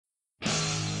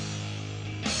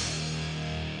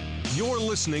You're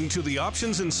listening to the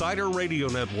Options Insider Radio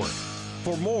Network.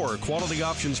 For more quality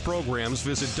options programs,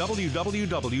 visit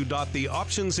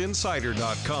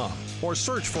www.theoptionsinsider.com or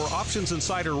search for Options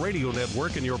Insider Radio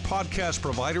Network in your podcast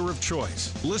provider of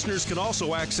choice. Listeners can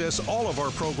also access all of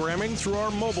our programming through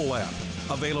our mobile app,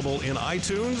 available in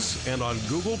iTunes and on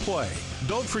Google Play.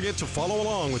 Don't forget to follow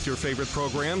along with your favorite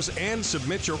programs and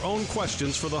submit your own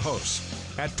questions for the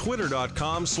hosts at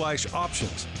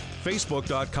twitter.com/options,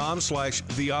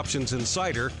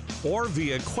 facebook.com/theoptionsinsider, or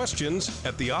via questions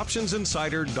at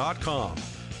theoptionsinsider.com.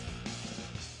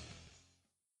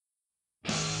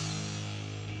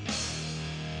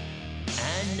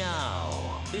 And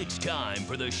now, it's time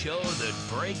for the show that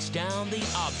breaks down the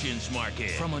options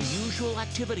market. From unusual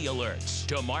activity alerts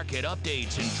to market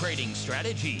updates and trading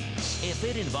strategies. If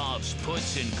it involves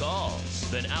puts and calls,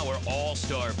 then our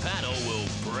all-star panel will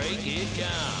break it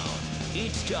down.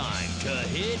 It's time to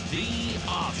hit the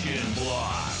option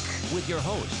block with your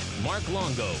host, Mark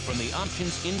Longo from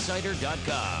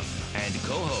theoptionsinsider.com, and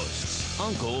co-hosts,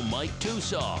 Uncle Mike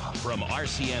Tosaw from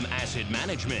RCM Asset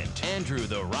Management, Andrew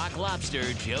the Rock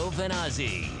Lobster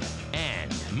Giovinazzi,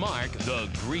 and Mark the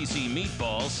Greasy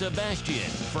Meatball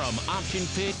Sebastian from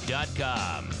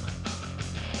OptionPit.com.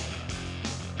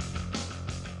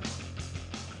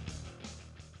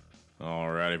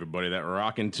 All right, everybody, that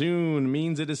rockin' tune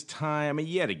means it is time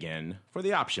yet again for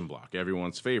the Option Block,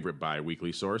 everyone's favorite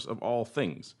bi-weekly source of all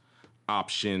things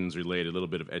options related. A little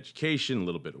bit of education, a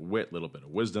little bit of wit, a little bit of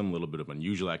wisdom, a little bit of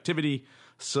unusual activity,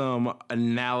 some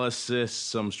analysis,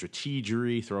 some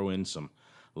strategery, throw in some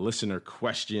listener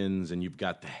questions, and you've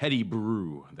got the heady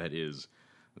brew that is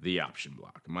the Option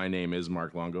Block. My name is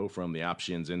Mark Longo from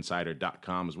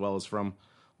theoptionsinsider.com, as well as from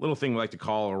little thing we like to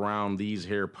call around these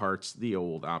here parts, the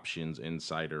old Options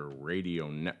Insider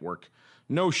Radio Network.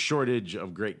 No shortage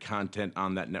of great content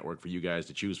on that network for you guys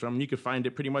to choose from. You can find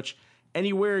it pretty much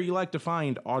anywhere you like to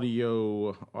find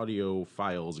audio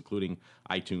files, including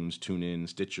iTunes, TuneIn,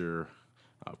 Stitcher,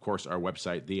 of course, our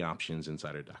website,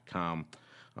 theoptionsinsider.com.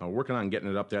 Working on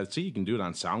getting it up there. See, you can do it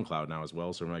on SoundCloud now as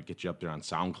well, so we might get you up there on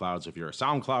SoundCloud. So if you're a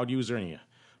SoundCloud user and you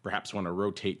perhaps want to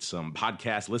rotate some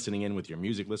podcast listening in with your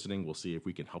music listening, we'll see if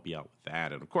we can help you out with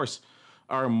that. And, of course,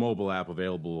 our mobile app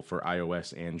available for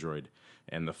iOS, Android,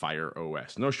 and the Fire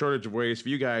OS. No shortage of ways for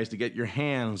you guys to get your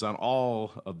hands on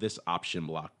all of this option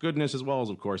block goodness, as well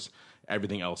as, of course,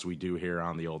 everything else we do here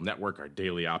on the old network, our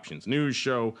daily options news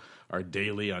show, our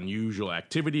daily unusual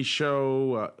activity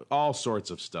show, all sorts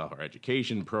of stuff, our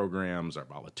education programs, our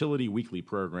volatility weekly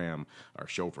program, our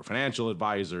show for financial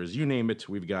advisors, you name it,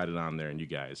 we've got it on there, and you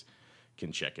guys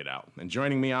can check it out. And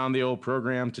joining me on the old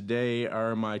program today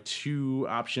are my two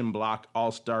option block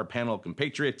all-star panel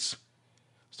compatriots.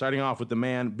 Starting off with the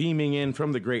man beaming in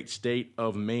from the great state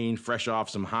of Maine, fresh off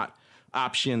some hot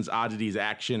options, oddities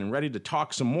action, and ready to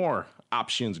talk some more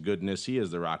options goodness. He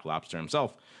is the Rock Lobster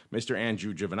himself, Mr.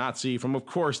 Andrew Giovinazzi, from, of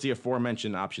course, the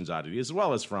aforementioned options oddity, as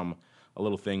well as from a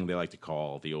little thing they like to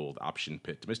call the old option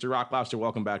pit. Mr. Rock Lobster,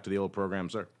 welcome back to the old program,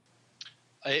 sir.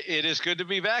 It is good to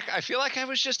be back. I feel like I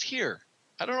was just here.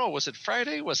 I don't know. Was it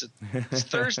Friday? Was it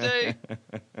Thursday?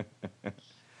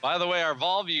 By the way, our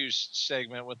vol views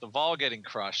segment with the vol getting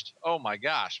crushed. Oh, my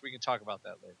gosh. We can talk about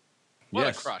that later. What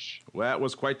a crush. Well, that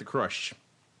was quite the crush.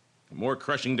 More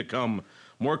crushing to come.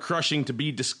 More crushing to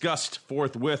be discussed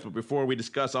forthwith. But before we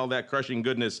discuss all that crushing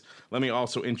goodness, let me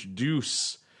also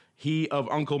introduce he of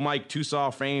Uncle Mike Tosaw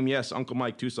fame. Yes, Uncle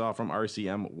Mike Tosaw from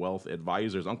RCM Wealth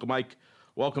Advisors. Uncle Mike,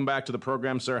 welcome back to the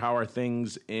program, sir. How are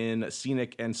things in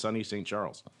scenic and sunny St.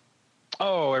 Charles?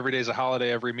 Oh, every day's a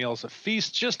holiday, every meal's a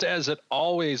feast, just as it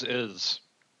always is.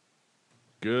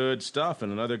 Good stuff,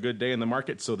 and another good day in the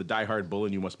market, so the diehard bull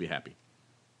in you must be happy.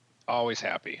 Always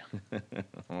happy.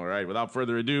 All right, without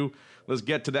further ado, let's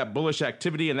get to that bullish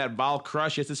activity and that vol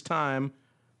crush. It's time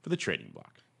for the trading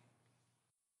block.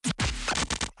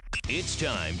 It's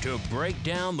time to break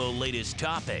down the latest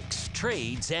topics,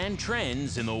 trades, and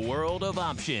trends in the world of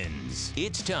options.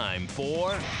 It's time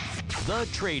for the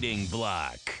trading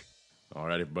block. All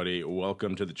right, everybody,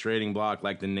 welcome to the trading block.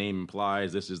 Like the name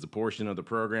implies, this is the portion of the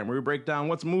program where we break down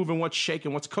what's moving, what's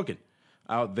shaking, what's cooking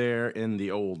out there in the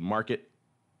old market.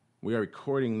 We are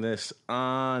recording this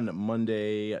on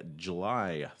Monday,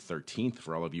 July 13th,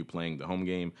 for all of you playing the home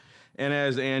game. And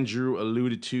as Andrew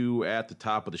alluded to at the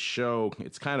top of the show,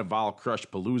 it's kind of vol crush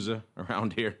palooza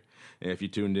around here. If you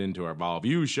tuned into our Vol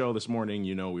View show this morning,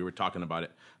 you know we were talking about it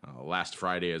last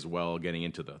Friday as well, getting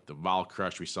into the vol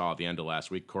crush we saw at the end of last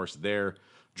week. Of course, they're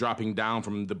dropping down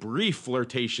from the brief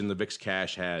flirtation the VIX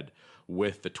cash had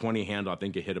with the 20 handle. I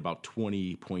think it hit about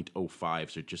 20.05,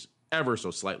 so just ever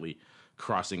so slightly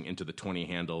crossing into the 20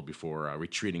 handle before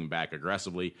retreating back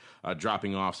aggressively,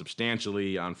 dropping off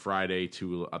substantially on Friday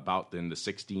to about in the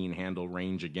 16 handle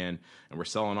range again. And we're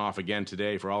selling off again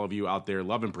today for all of you out there,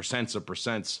 loving percents of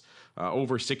percents,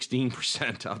 over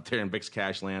 16% out there in VIX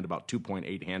cash land, about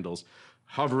 2.8 handles.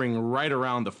 Hovering right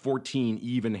around the 14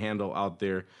 even handle out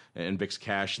there in VIX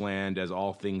cash land, as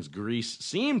all things Greece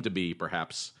seem to be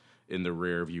perhaps in the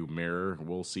rear view mirror.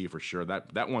 We'll see for sure.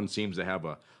 That one seems to have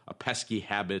a pesky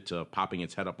habit of popping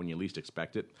its head up when you least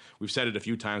expect it. We've said it a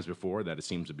few times before that it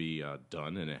seems to be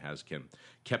done, and it has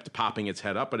kept popping its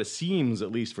head up, but it seems,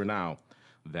 at least for now,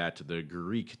 that the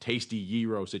Greek tasty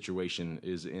euro situation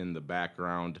is in the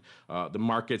background. The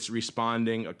market's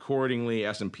responding accordingly.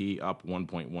 S&P up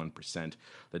 1.1%.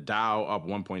 The Dow up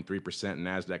 1.3%.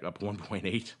 NASDAQ up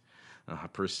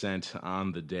 1.8%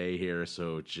 on the day here.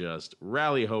 So just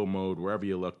rally ho mode wherever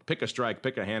you look. Pick a strike,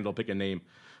 pick a handle, pick a name.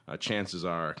 Chances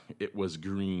are it was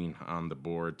green on the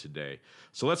board today.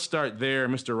 So let's start there.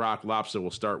 Mr. Rock Lobster, we'll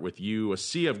start with you. A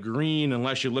sea of green,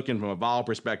 unless you're looking from a vol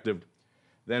perspective.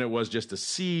 Then it was just a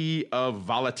sea of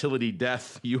volatility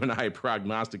death. You and I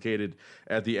prognosticated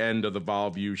at the end of the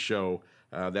Vol View show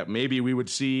that maybe we would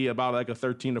see about like a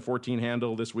 13 to 14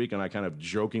 handle this week, and I kind of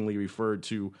jokingly referred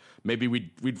to maybe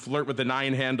we'd flirt with the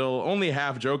 9 handle, only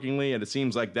half jokingly, and it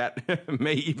seems like that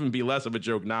may even be less of a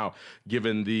joke now,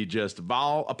 given the just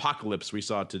vol apocalypse we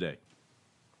saw today.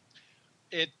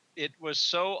 It was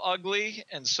so ugly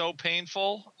and so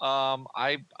painful.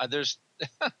 There's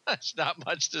there's not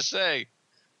much to say.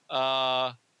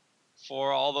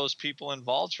 For all those people in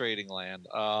vol trading land.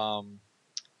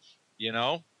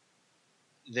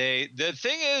 The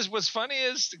thing is, what's funny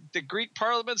is the Greek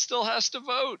parliament still has to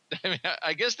vote. I mean,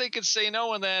 I guess they could say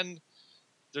no, and then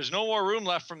there's no more room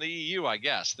left from the EU, I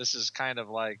guess. This is kind of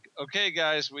like, okay,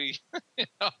 guys,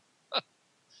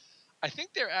 I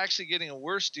think they're actually getting a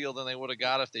worse deal than they would have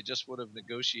got if they just would have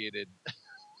negotiated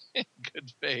in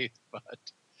good faith, but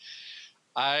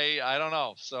I don't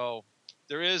know. So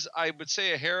there is, I would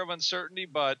say, a hair of uncertainty,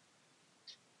 but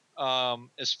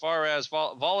as far as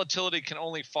volatility can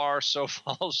only so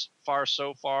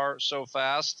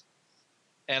fast.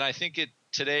 And I think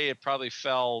today it probably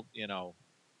fell,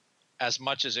 as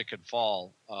much as it could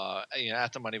fall.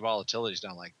 At the money volatility is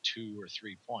down like 2 or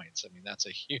 3 points. I mean, that's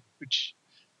a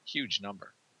huge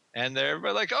number. And they're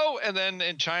like, oh, and then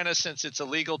in China, since it's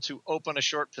illegal to open a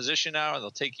short position now, and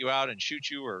they'll take you out and shoot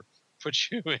you or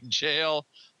put you in jail,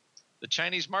 the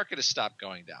Chinese market has stopped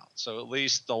going down. So at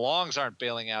least the longs aren't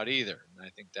bailing out either. And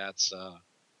I think that's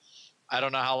I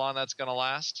don't know how long that's going to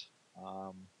last.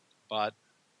 But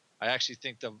I actually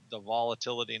think the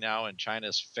volatility now in China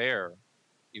is fair,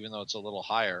 even though it's a little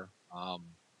higher.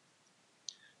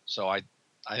 So I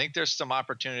think there's some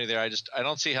opportunity there. I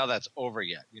don't see how that's over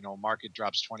yet. Market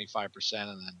drops 25% and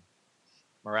then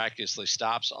miraculously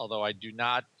stops. Although I do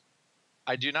not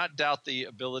doubt the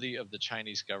ability of the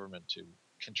Chinese government to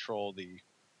control the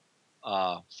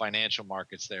financial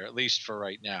markets there, at least for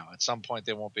right now. At some point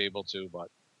they won't be able to,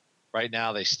 but right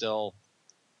now they still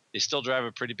drive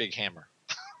a pretty big hammer.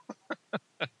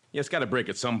 Yeah, it's got to break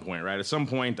at some point, right? At some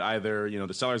point, either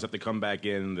the sellers have to come back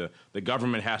in, the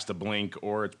government has to blink,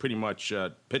 or it's pretty much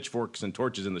pitchforks and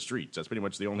torches in the streets. That's pretty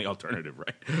much the only alternative,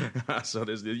 right? So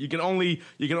you can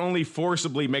only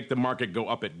forcibly make the market go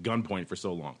up at gunpoint for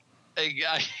so long. It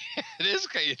is.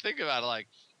 You think about it, like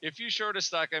if you short a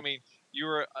stock, I mean, you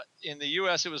were in the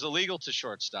U.S. It was illegal to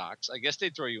short stocks. I guess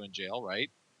they'd throw you in jail, right?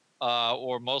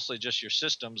 Or mostly just your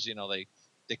systems.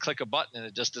 They click a button and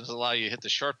it just doesn't allow you to hit the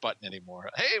short button anymore.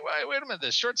 Hey, wait a minute,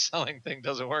 the short selling thing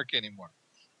doesn't work anymore.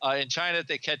 In China, if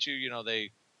they catch you,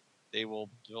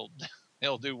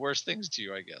 they'll do worse things to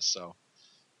you, I guess. So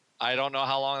I don't know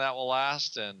how long that will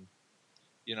last, and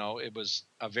it was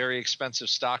a very expensive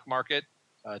stock market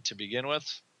to begin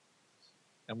with.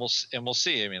 And we'll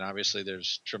see. I mean, obviously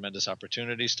there's tremendous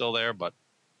opportunity still there, but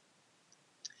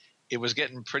it was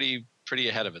getting pretty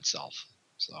ahead of itself.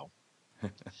 So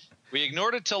we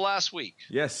ignored it till last week.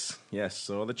 Yes.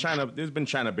 So there's been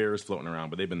China bears floating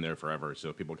around, but they've been there forever.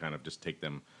 So people kind of just take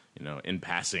them, in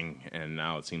passing. And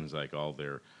now it seems like all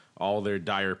their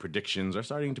dire predictions are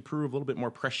starting to prove a little bit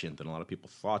more prescient than a lot of people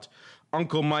thought.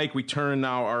 Uncle Mike, we turn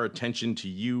now our attention to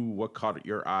you. What caught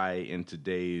your eye in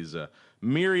today's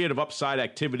myriad of upside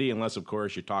activity? Unless, of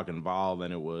course, you're talking vol,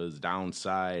 then it was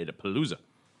downside palooza.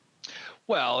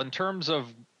 Well, in terms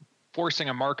of forcing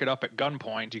a market up at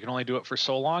gunpoint, you can only do it for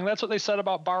so long. That's what they said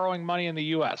about borrowing money in the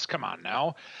U.S. Come on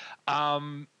now.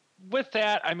 With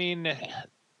that, I mean,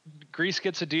 Greece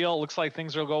gets a deal. It looks like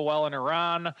things will go well in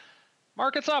Iran.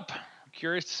 Market's up.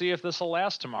 Curious to see if this will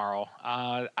last tomorrow.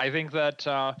 I think that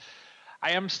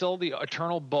I am still the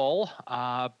eternal bull,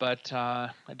 but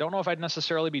I don't know if I'd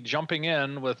necessarily be jumping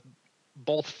in with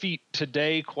both feet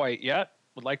today quite yet.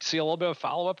 Would like to see a little bit of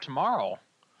follow-up tomorrow.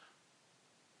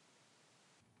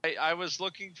 I was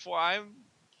looking for.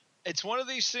 It's one of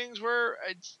these things where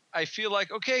I feel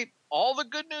like, okay, all the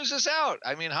good news is out.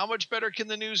 I mean, how much better can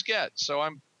the news get? So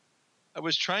I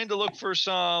was trying to look for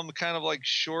some kind of like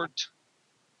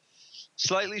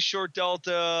slightly short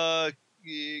delta,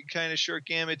 kind of short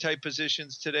gamut type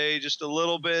positions today, just a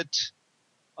little bit.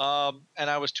 And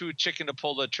I was too chicken to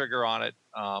pull the trigger on it.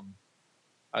 I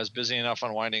was busy enough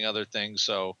unwinding other things,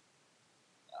 so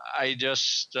I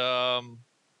just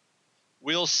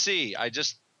we'll see.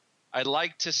 I'd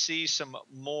like to see some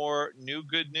more new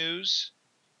good news.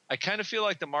 I kind of feel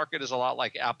like the market is a lot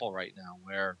like Apple right now,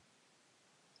 where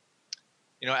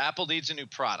Apple needs a new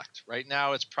product. Right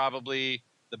now, it's probably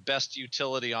the best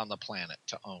utility on the planet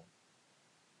to own,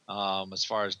 as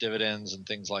far as dividends and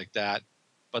things like that.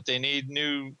 But they need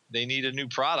a new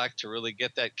product to really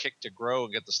get that kick to grow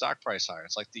and get the stock price higher.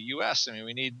 It's like the U.S. I mean,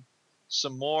 we need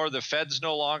some more. The Fed's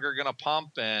no longer going to pump,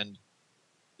 and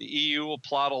the EU will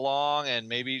plod along, and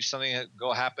maybe something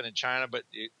will happen in China. But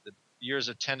the years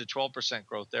of 10 to 12%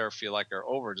 growth there feel like are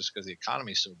over just because the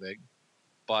economy is so big.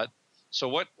 But so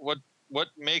what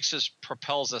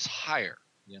propels us higher,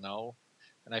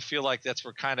 And I feel like that's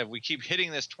where we keep hitting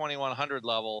this 2100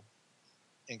 level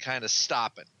and kind of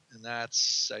stopping. And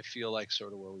that's, I feel like,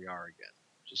 sort of where we are again.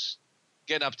 Just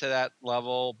getting up to that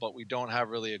level, but we don't have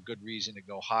really a good reason to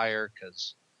go higher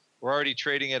because we're already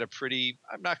trading at a pretty,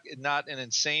 I'm not an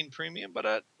insane premium, but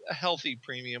a healthy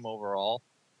premium overall.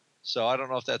 So I don't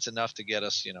know if that's enough to get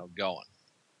us, going.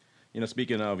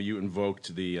 Speaking of, you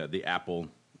invoked the Apple.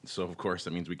 So, of course,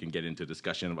 that means we can get into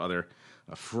discussion of other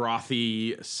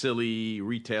frothy, silly,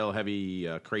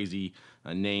 retail-heavy, crazy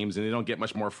names. And they don't get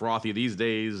much more frothy these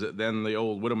days than the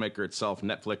old Widowmaker itself,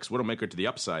 Netflix. Widowmaker to the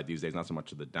upside these days, not so much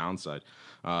to the downside.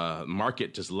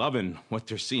 Market just loving what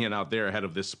they're seeing out there ahead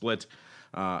of this split.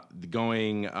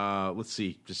 Going, let's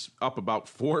see, just up about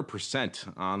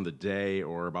 4% on the day,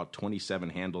 or about 27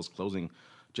 handles, closing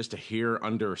just a hair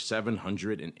under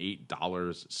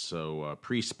 $708. So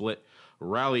pre-split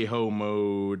rally ho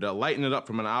mode, lighten it up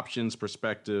from an options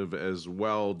perspective as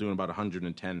well, doing about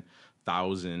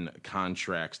 110,000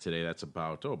 contracts today. That's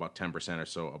about 10% or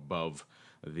so above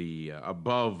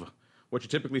what you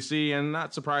typically see, and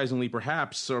not surprisingly,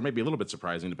 perhaps, or maybe a little bit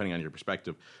surprising, depending on your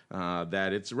perspective,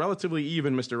 that it's relatively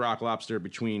even, Mr. Rock Lobster,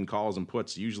 between calls and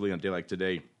puts. Usually on a day like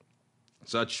today,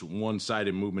 such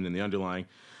one-sided movement in the underlying,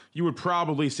 you would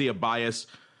probably see a bias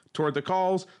toward the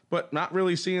calls, but not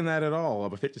really seeing that at all.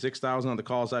 Of a 56,000 on the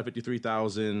call side,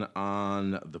 53,000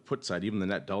 on the put side. Even the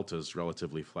net delta is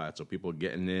relatively flat, so people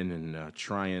getting in and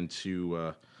trying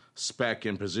to spec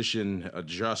and position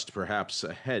adjust perhaps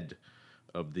ahead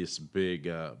of this big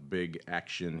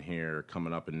action here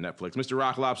coming up in Netflix. Mr.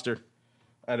 Rock Lobster,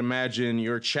 I'd imagine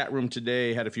your chat room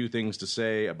today had a few things to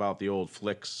say about the old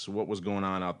flicks. What was going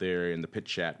on out there in the pit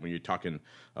chat when you're talking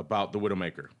about the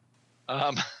Widowmaker?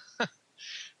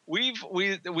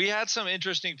 We had some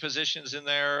interesting positions in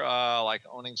there, like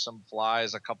owning some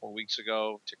flies a couple of weeks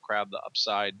ago to grab the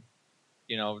upside,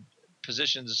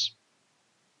 positions.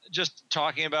 Just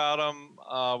talking about them,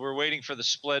 we're waiting for the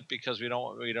split because we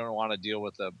don't want to deal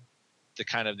with the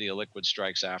kind of the illiquid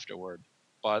strikes afterward.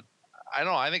 But I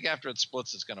don't know. I think after it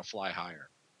splits, it's going to fly higher.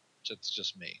 It's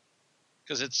just me,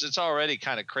 because it's already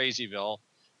kind of crazyville,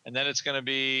 and then it's going to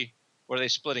be, what are they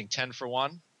splitting, 10 for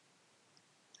 1?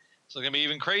 So it's going to be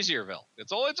even crazierville.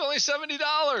 It's only $70.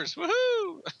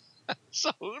 Woohoo!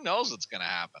 So who knows what's going to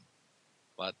happen?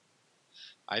 But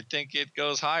I think it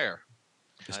goes higher.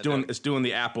 It's doing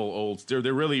the Apple olds.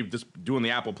 They're really just doing the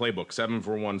Apple playbook, 7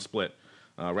 for 1 split,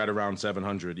 right around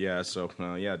 700. Yeah, so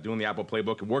doing the Apple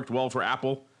playbook. It worked well for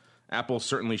Apple. Apple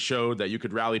certainly showed that you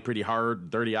could rally pretty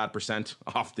hard, 30-odd%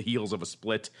 off the heels of a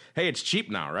split. Hey, it's cheap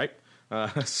now, right?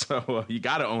 So you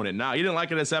got to own it now. You didn't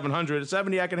like it at 700. At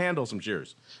 70, I can handle some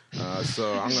cheers.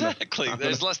 So I'm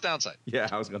There's less downside. Yeah,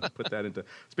 I was going to put that into.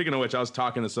 Speaking of which, I was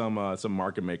talking to some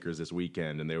market makers this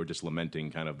weekend, and they were just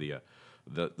lamenting kind of the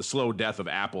slow death of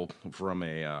Apple from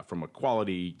a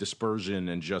quality dispersion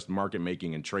and just market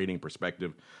making and trading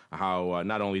perspective. How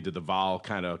not only did the vol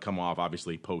kind of come off,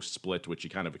 obviously post split, which you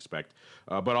kind of expect,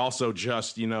 but also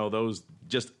just those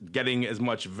just getting as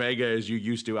much Vega as you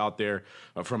used to out there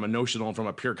from a notional and from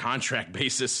a pure contract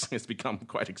basis. It's become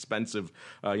quite expensive.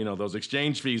 Those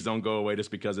exchange fees don't go away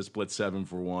just because it split 7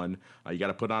 for 1. You got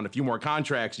to put on a few more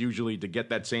contracts usually to get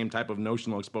that same type of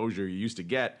notional exposure you used to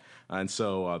get. And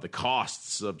so the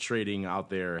costs of trading out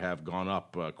there have gone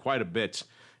up quite a bit.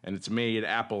 and it's made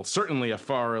Apple certainly a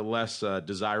far less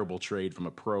desirable trade from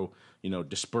a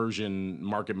dispersion,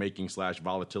 market making /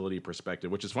 volatility perspective,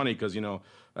 which is funny because,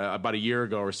 about a year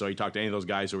ago or so, you talked to any of those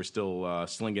guys who were still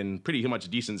slinging pretty much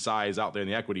decent size out there in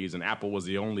the equities, and Apple was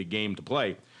the only game to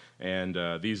play. And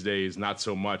these days, not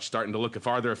so much. Starting to look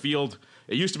farther afield.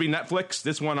 It used to be Netflix.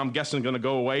 This one, I'm guessing, going to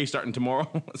go away starting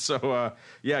tomorrow. So,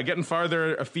 getting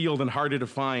farther afield and harder to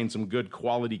find some good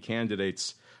quality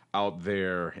candidates out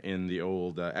there in the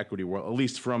old equity world, at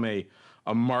least from a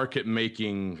market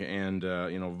making and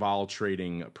vol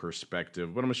trading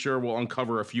perspective. But I'm sure we'll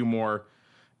uncover a few more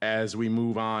as we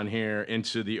move on here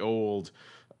into the old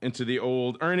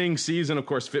earnings season. Of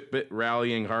course, Fitbit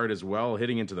rallying hard as well,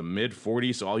 hitting into the mid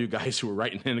 40s. So all you guys who were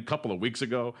writing in a couple of weeks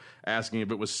ago asking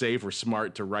if it was safe or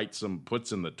smart to write some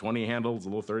puts in the 20 handles, the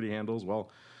low 30 handles, well,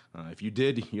 if you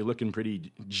did, you're looking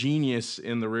pretty genius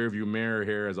in the rearview mirror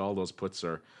here, as all those puts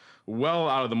are well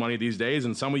out of the money these days.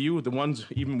 And some of you, the ones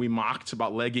even we mocked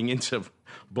about legging into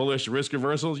bullish risk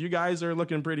reversals, you guys are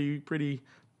looking pretty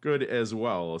good as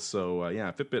well. So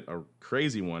Fitbit, a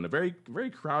crazy one, a very, very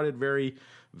crowded, very,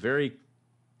 very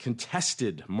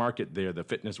contested market there, the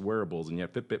fitness wearables. And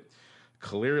yet Fitbit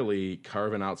clearly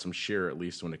carving out some share, at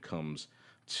least when it comes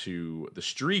to the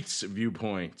street's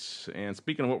viewpoint. And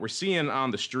speaking of what we're seeing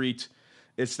on the street,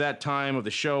 it's that time of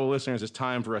the show, listeners. It's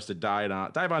time for us to dive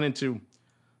on into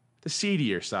the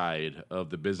seedier side of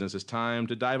the business. It's time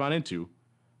to dive on into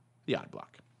the odd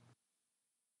block.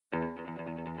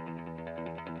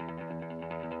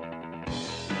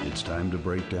 It's time to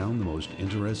break down the most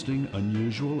interesting,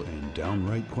 unusual, and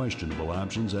downright questionable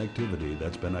options activity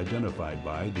that's been identified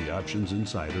by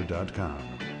theoptionsinsider.com.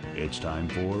 It's time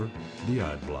for the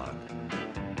odd block.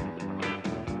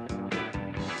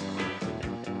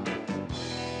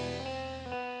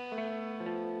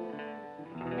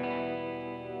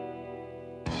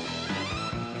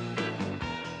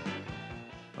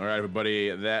 All right, everybody,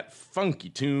 that funky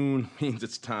tune means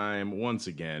it's time once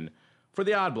again for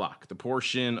the odd block, the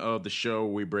portion of the show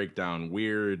we break down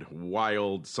weird,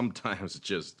 wild, sometimes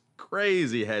just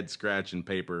crazy head-scratching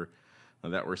paper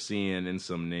that we're seeing in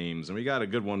some names. And we got a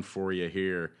good one for you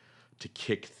here to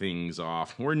kick things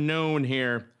off. We're known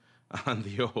here on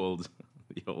the old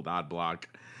odd block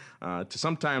to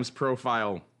sometimes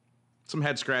profile some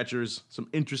head-scratchers, some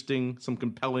interesting, some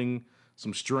compelling,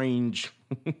 some strange,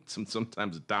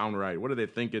 sometimes downright, what are they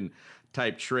thinking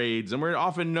type trades. And we're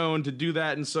often known to do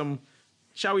that in some,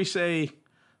 shall we say,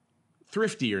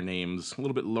 thriftier names, a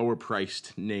little bit lower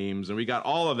priced names. And we got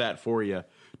all of that for you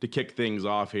to kick things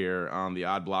off here on the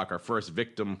odd block. Our first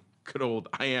victim, good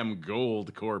old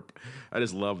IAMGOLD Corp. I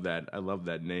just love that. I love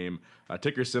that name.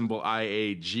 Ticker symbol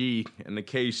IAG. In the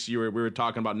case we were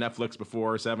talking about Netflix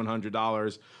before,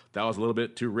 $700. That was a little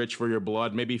bit too rich for your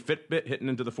blood. Maybe Fitbit hitting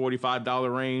into the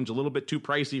 $45 range, a little bit too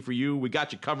pricey for you. We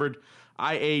got you covered.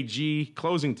 IAG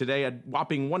closing today at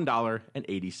whopping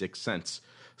 $1.86.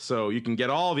 So you can get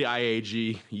all the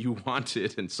IAG you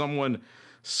wanted, and someone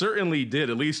certainly did,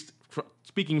 at least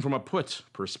speaking from a put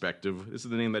perspective. This is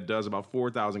the name that does about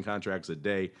 4,000 contracts a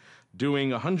day,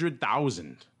 doing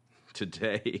 100,000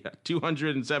 today,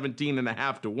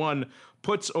 217.5 to 1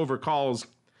 puts over calls.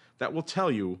 That will tell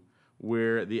you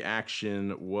where the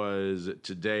action was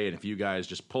today. And if you guys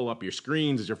just pull up your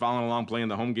screens as you're following along playing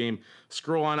the home game,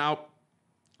 scroll on out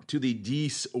to the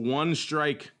Dees one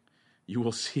strike, you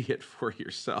will see it for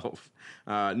yourself.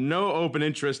 No open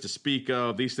interest to speak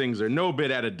of. These things are no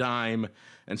bid at a dime.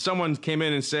 And someone came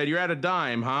in and said, "You're at a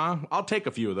dime, huh? I'll take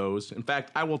a few of those. In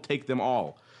fact, I will take them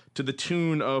all." To the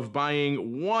tune of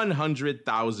buying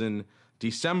 100,000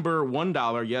 December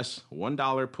 $1, yes,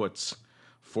 $1 puts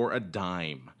for a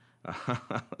dime.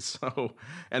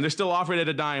 And they're still offered at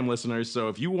a dime, listeners. So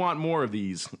if you want more of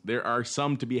these, there are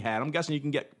some to be had. I'm guessing you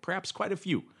can get perhaps quite a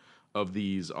few of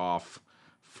these off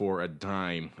for a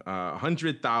dime.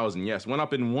 100,000, yes, went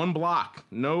up in one block.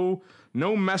 No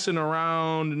messing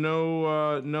around,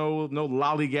 no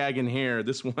lollygagging here.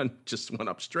 This one just went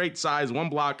up straight size, one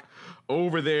block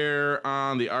over there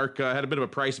on the ARCA. Had a bit of a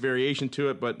price variation to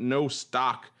it, but no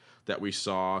stock that we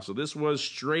saw. So this was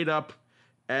straight up,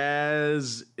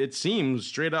 as it seems,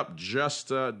 straight up just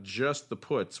the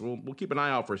puts. We'll keep an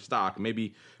eye out for stock.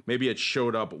 Maybe it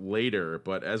showed up later,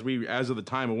 but as of the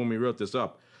time of when we wrote this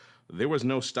up, there was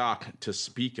no stock to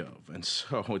speak of. And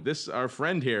so this, our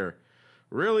friend here,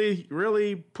 really,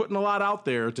 really putting a lot out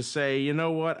there to say, you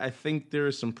know what, I think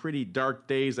there's some pretty dark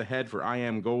days ahead for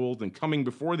IAMGOLD and coming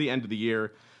before the end of the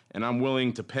year, and I'm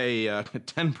willing to pay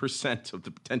 10% of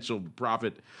the potential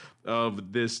profit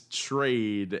of this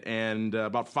trade and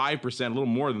about 5%, a little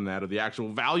more than that, of the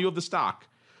actual value of the stock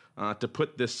to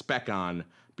put this spec on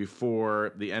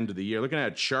before the end of the year. Looking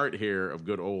at a chart here of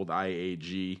good old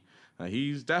IAG,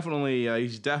 he's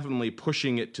definitely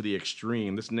pushing it to the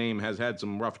extreme. This name has had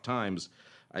some rough times.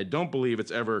 I don't believe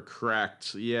it's ever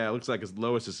cracked. Yeah, it looks like as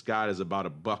lowest it's got is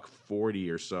about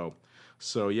 $1.40 or so.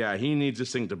 So yeah, he needs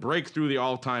this thing to break through the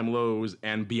all-time lows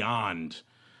and beyond,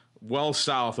 well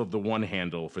south of the one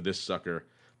handle for this sucker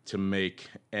to make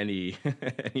any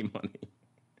money.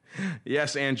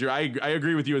 Yes, Andrew, I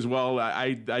agree with you as well.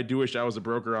 I do wish I was a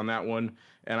broker on that one,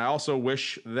 and I also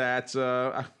wish that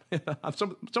some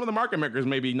of the market makers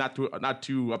maybe not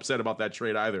too upset about that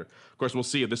trade either. Of course, we'll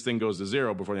see if this thing goes to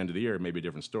zero before the end of the year. It may be a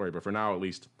different story, but for now, at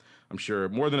least, I'm sure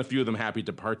more than a few of them happy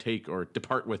to partake or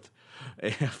depart with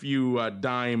a few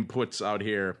dime puts out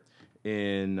here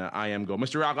in IAMGOLD.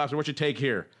 Mr. Rocklobster, what's your take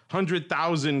here?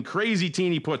 100,000 crazy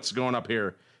teeny puts going up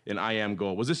here in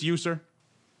IAMGOLD. Was this you, sir?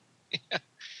 Yeah.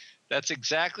 That's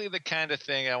exactly the kind of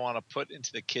thing I want to put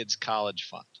into the kids' college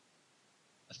fund.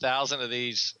 1,000 of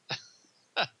these,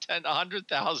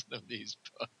 100,000 of these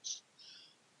puts.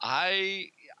 I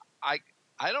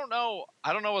don't know.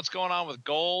 I don't know what's going on with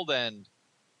gold and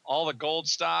all the gold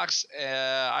stocks.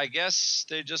 I guess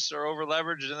they just are over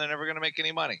leveraged and they're never going to make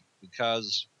any money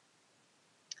because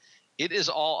it is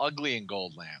all ugly in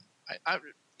gold land.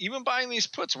 Even buying these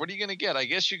puts, what are you going to get? I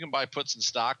guess you can buy puts in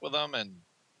stock with them and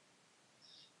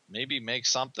maybe make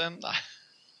something.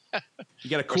 You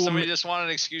got a cool. Or somebody just wanted an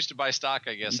excuse to buy stock,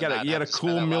 I guess. You got a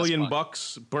cool $1 million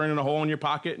burning a hole in your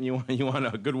pocket, and you want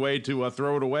a good way to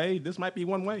throw it away. This might be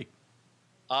one way.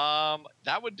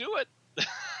 That would do it.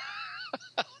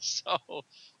 So,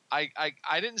 I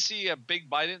didn't see a big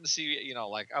buy. I didn't see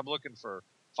like I'm looking for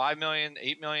 5 million,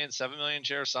 8 million, 7 million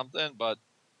shares, something. But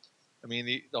I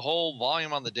mean the whole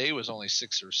volume on the day was only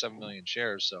 6 or 7 million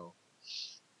shares. So.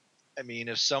 I mean,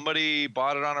 if somebody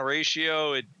bought it on a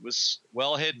ratio, it was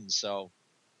well hidden. So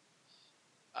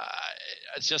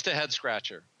it's just a head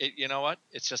scratcher. You know what?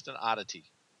 It's just an oddity.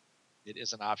 It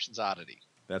is an options oddity.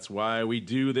 That's why we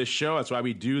do this show. That's why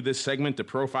we do this segment to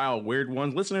profile weird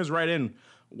ones. Listeners, write in.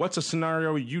 What's a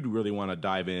scenario you'd really want to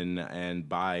dive in and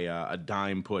buy a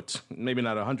dime put? Maybe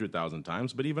not 100,000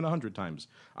 times, but even 100 times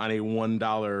on a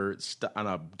 $1 on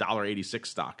a $1.86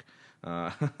 stock.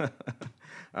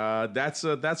 That's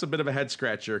a bit of a head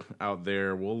scratcher out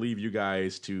there. We'll leave you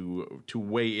guys to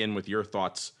weigh in with your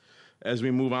thoughts as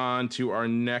we move on to our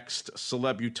next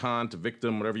celebutant,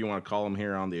 victim, whatever you want to call him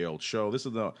here on the old show. This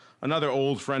is another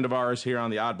old friend of ours here on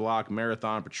the Odd Block,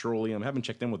 Marathon Petroleum. Haven't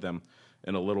checked in with them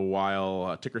in a little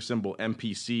while. Ticker symbol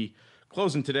MPC.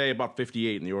 Closing today about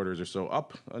 58 in the orders or so,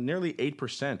 up nearly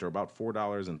 8% or about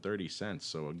 $4.30.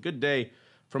 So a good day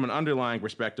from an underlying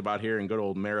perspective out here in good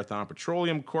old Marathon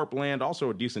Petroleum Corp land. Also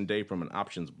a decent day from an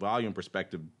options volume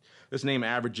perspective. This name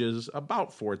averages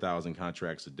about 4,000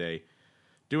 contracts a day,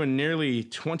 doing nearly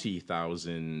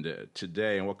 20,000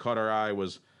 today. And what caught our eye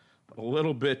was a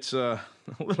little bit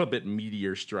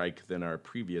meatier strike than our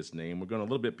previous name. We're going a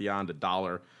little bit beyond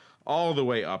 $1, all the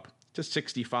way up to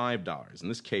 $65. In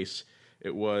this case,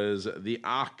 it was the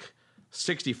ACH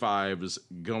 65s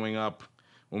going up.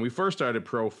 When we first started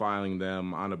profiling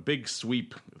them on a big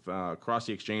sweep across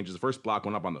the exchanges, the first block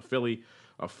went up on the Philly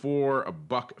for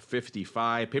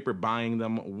 $1.55. Paper buying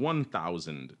them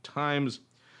 1,000 times.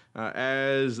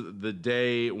 As the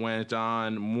day went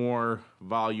on, more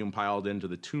volume piled into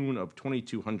the tune of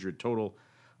 2,200 total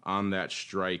on that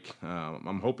strike.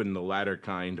 I'm hoping the latter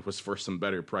kind was for some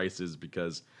better prices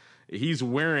because he's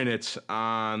wearing it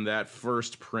on that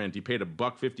first print. He paid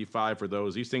 $1.55 for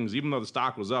those. These things, even though the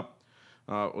stock was up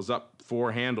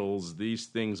 4 handles, these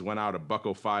things went out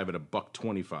 $1.05 at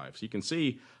 $1.25. So you can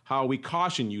see how we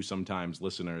caution you sometimes,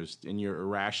 listeners, in your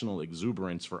irrational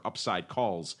exuberance for upside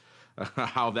calls,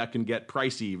 how that can get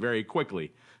pricey very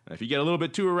quickly. If you get a little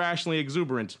bit too irrationally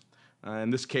exuberant, in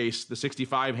this case, the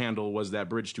 65 handle was that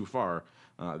bridge too far,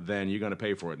 then you're going to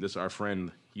pay for it. This, our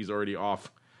friend, he's already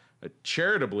off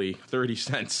charitably 30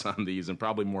 cents on these and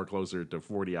probably more closer to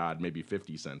 40 odd, maybe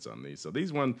 50 cents on these. So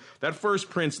these that first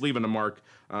print's leaving a mark.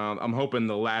 I'm hoping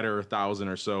the latter 1,000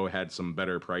 or so had some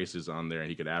better prices on there and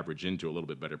he could average into a little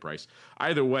bit better price.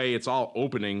 Either way, it's all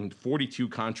opening. 42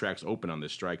 contracts open on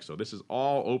this strike. So this is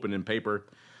all open in paper.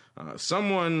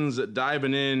 Someone's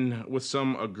diving in with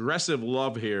some aggressive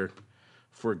love here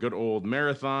for a good old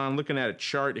Marathon. Looking at a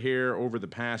chart here over the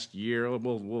past year,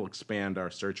 we'll expand our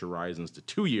search horizons to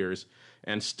 2 years,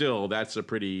 and still that's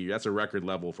a record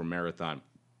level for Marathon.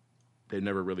 They've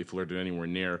never really flirted anywhere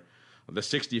near the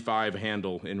 65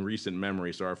 handle in recent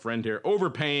memory. So our friend here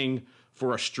overpaying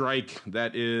for a strike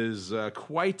that is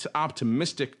quite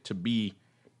optimistic to be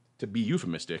to be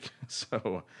euphemistic.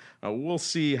 So we'll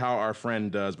see how our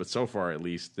friend does. But so far, at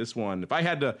least, this one, if I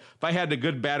had to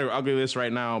good, bad, or ugly this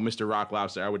right now, Mr. Rock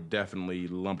Lobster, I would definitely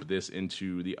lump this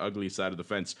into the ugly side of the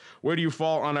fence. Where do you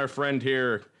fall on our friend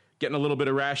here, getting a little bit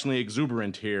irrationally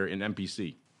exuberant here in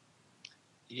MPC?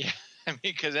 Yeah, I mean,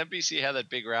 because MPC had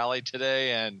that big rally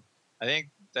today, and I think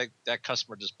that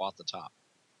customer just bought the top.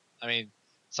 I mean,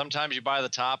 sometimes you buy the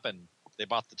top, and they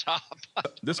bought the top.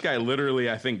 This guy literally,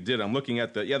 I think, did. I'm looking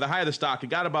at the high of the stock. It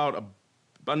got about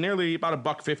nearly about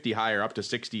 $1.50 higher, up to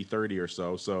 60.30 or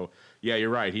so. So yeah, you're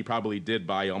right. He probably did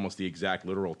buy almost the exact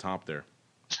literal top there.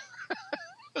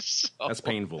 So, that's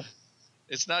painful.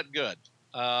 It's not good.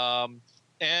 And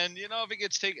if it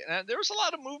gets taken, there was a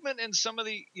lot of movement in some of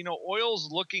the,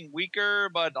 oil's looking weaker,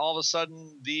 but all of a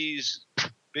sudden these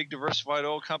big diversified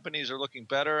oil companies are looking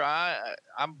better. I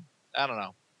don't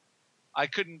know. I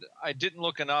didn't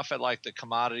look enough at like the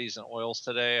commodities and oils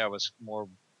today. I was more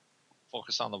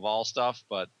focused on the vol stuff,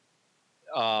 but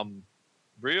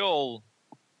real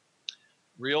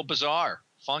bizarre,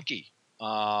 funky,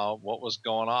 what was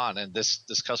going on. And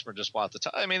this customer just bought the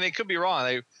time. I mean, they could be wrong.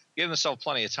 They gave themselves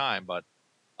plenty of time, but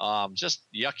just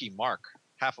yucky mark.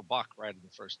 $0.50 right in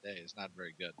the first day is not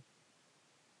very good.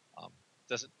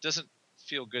 Doesn't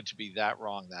feel good to be that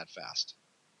wrong that fast.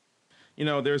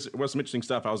 There was some interesting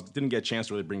stuff. Didn't get a chance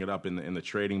to really bring it up in the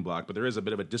trading block, but there is a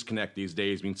bit of a disconnect these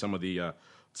days between some of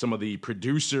the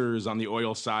producers on the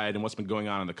oil side and what's been going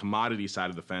on the commodity side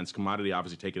of the fence. Commodity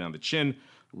obviously taking on the chin,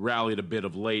 rallied a bit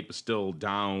of late, but still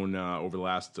down over the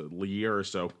last year or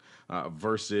so,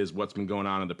 versus what's been going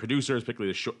on in the producers,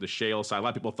 particularly the shale side. A lot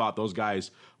of people thought those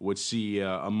guys would see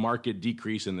a market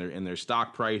decrease in their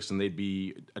stock price, and they'd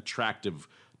be attractive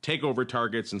takeover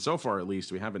targets, and so far at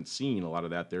least we haven't seen a lot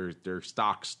of that. Their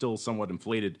stock's still somewhat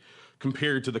inflated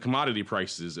compared to the commodity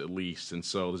prices at least, and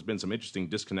so there's been some interesting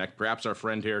disconnect. Perhaps our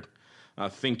friend here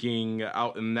thinking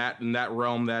out in that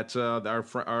realm that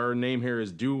our name here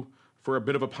is due for a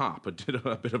bit of a pop, a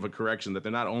bit of a correction. That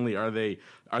they're not only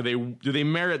do they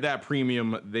merit that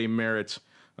premium, they merit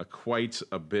quite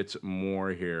a bit more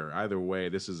here. Either way,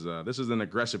 this is an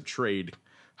aggressive trade,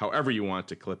 however you want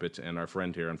to clip it. And our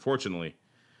friend here, unfortunately,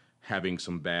 having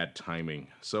some bad timing.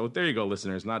 So there you go,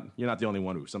 listeners. You're not the only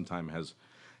one who sometime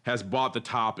has bought the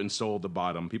top and sold the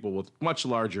bottom. People with much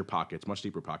larger pockets, much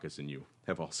deeper pockets than you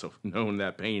have also known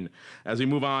that pain. As we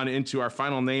move on into our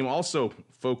final name, also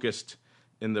focused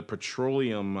in the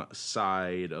petroleum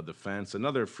side of the fence,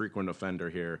 another frequent offender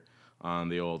here on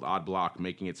the old odd block,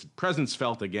 making its presence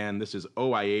felt again. This is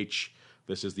OIH.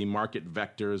 This is the Market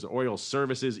Vectors Oil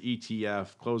Services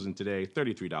ETF, closing today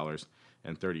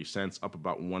 $33.30, up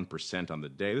about 1% on the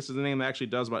day. This is a name that actually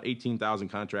does about 18,000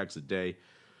 contracts a day.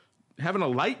 Having a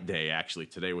light day, actually,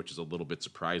 today, which is a little bit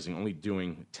surprising, only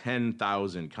doing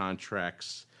 10,000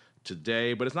 contracts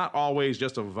today. But it's not always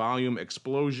just a volume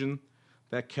explosion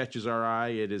that catches our eye.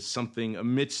 It is something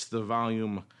amidst the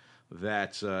volume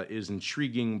that is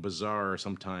intriguing, bizarre,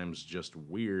 sometimes just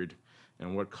weird.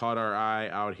 And what caught our eye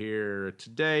out here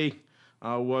today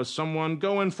was someone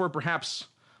going for perhaps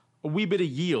a wee bit of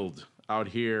yield out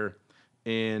here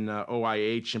in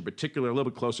OIH, in particular, a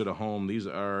little bit closer to home. These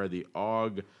are the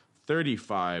AUG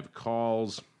 35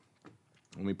 calls.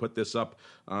 When we put this up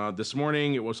this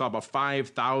morning, it was about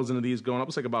 5,000 of these going up.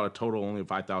 Looks like about a total only of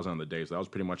 5,000 on the day, so that was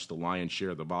pretty much the lion's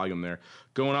share of the volume there.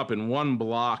 Going up in one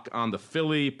block on the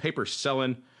Philly, paper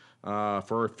selling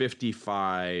for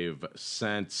 55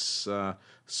 cents.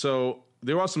 So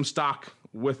there was some stock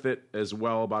with it as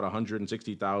well. About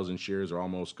 160,000 shares are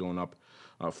almost going up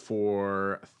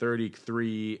for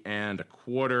 33 and a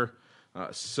quarter.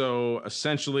 So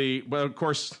essentially, well, of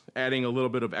course, adding a little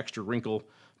bit of extra wrinkle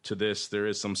to this, there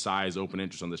is some size open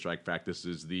interest on the strike. In fact, this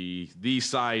is the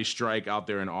size strike out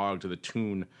there in AUG to the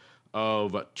tune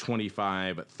of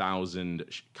 25,000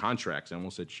 contracts. I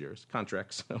almost said shares,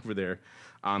 contracts over there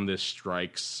on this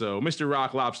strike. So, Mr.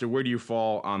 Rock Lobster, where do you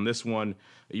fall on this one?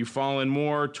 Are you falling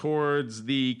more towards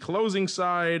the closing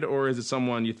side, or is it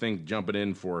someone you think jumping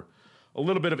in for a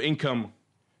little bit of income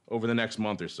over the next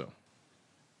month or so?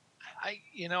 I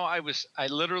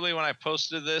literally, when I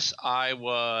posted this, I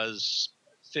was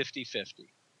 50-50.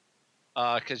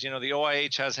 Because, the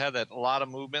OIH has had a lot of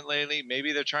movement lately.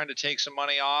 Maybe they're trying to take some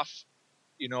money off,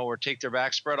 or take their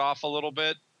back spread off a little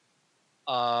bit.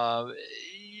 But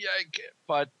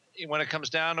when it comes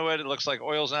down to it, it looks like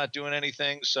oil's not doing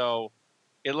anything. So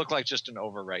it looked like just an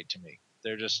overwrite to me.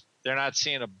 They're not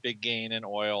seeing a big gain in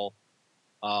oil.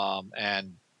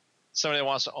 And somebody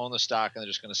wants to own the stock, and they're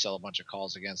just going to sell a bunch of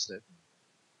calls against it.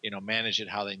 Manage it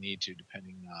how they need to,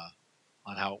 depending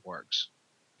on how it works.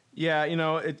 Yeah,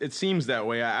 it seems that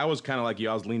way. I was kind of like you.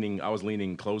 I was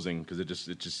leaning closing because it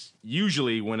just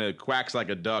usually when it quacks like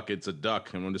a duck, it's a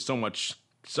duck, and when there's so much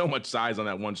size on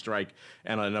that one strike,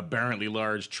 and an apparently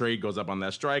large trade goes up on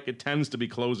that strike, it tends to be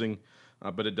closing.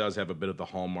 But it does have a bit of the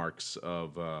hallmarks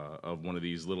of one of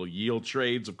these little yield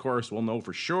trades. Of course, we'll know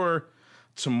for sure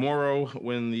tomorrow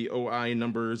when the OI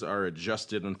numbers are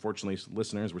adjusted. Unfortunately,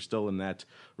 listeners, we're still in that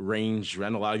range.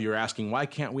 And a lot of you are asking, why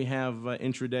can't we have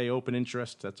intraday open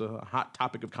interest? That's a hot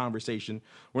topic of conversation.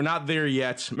 We're not there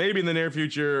yet. Maybe in the near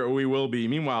future we will be.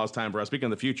 Meanwhile, it's time for us. Speaking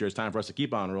of the future, it's time for us to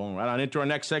keep on rolling. Right on into our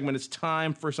next segment. It's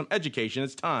time for some education.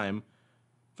 It's time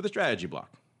for the strategy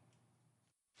block.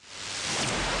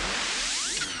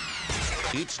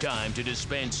 It's time to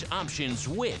dispense options,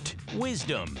 wit,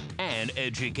 wisdom, and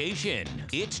education.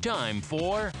 It's time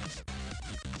for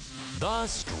the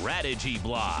Strategy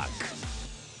Block.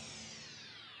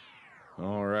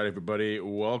 All right, everybody,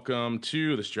 welcome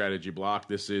to the Strategy Block.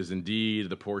 This is indeed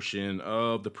the portion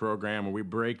of the program where we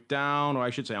break down, or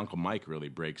I should say Uncle Mike really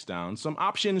breaks down, some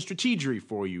option strategy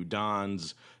for you.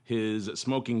 Dons his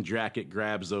smoking jacket,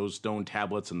 grabs those stone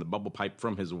tablets and the bubble pipe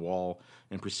from his wall,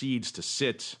 and proceeds to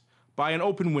sit by an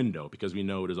open window, because we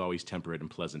know it is always temperate and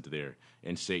pleasant there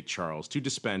in St. Charles, to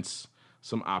dispense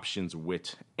some options,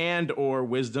 wit, and or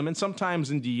wisdom, and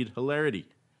sometimes indeed hilarity.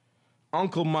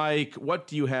 Uncle Mike, what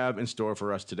do you have in store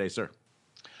for us today, sir?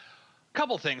 A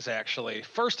couple things, actually.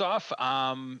 First off,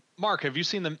 Mark, did you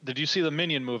see the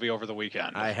Minion movie over the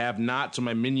weekend? I have not, so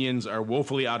my Minions are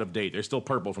woefully out of date. They're still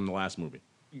purple from the last movie.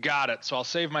 Got it. So I'll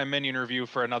save my Minion review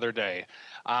for another day.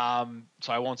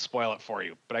 So I won't spoil it for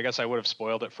you, but I guess I would have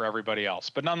spoiled it for everybody else.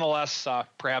 But nonetheless,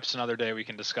 perhaps another day we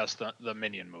can discuss the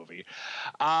Minion movie.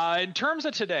 In terms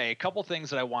of today, a couple things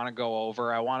that I want to go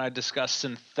over. I want to discuss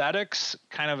synthetics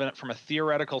kind of from a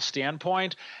theoretical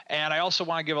standpoint. And I also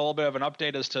want to give a little bit of an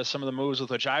update as to some of the moves with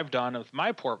which I've done with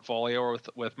my portfolio or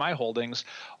with my holdings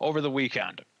over the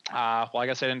weekend. Well, I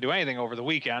guess I didn't do anything over the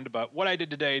weekend, but what I did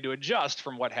today to adjust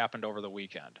from what happened over the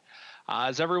weekend.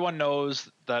 As everyone knows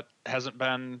that hasn't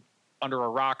been under a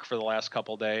rock for the last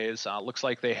couple days, looks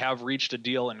like they have reached a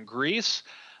deal in Greece.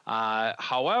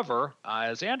 However,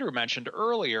 as Andrew mentioned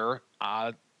earlier,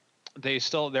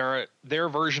 their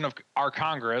version of our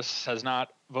Congress has not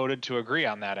voted to agree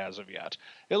on that as of yet.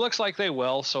 It looks like they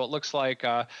will, so it looks like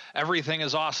everything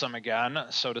is awesome again,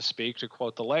 so to speak, to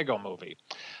quote the Lego movie.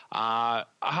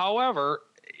 However,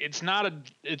 it's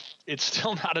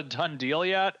still not a done deal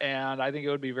yet, and I think it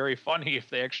would be very funny if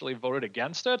they actually voted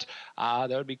against it. That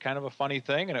would be kind of a funny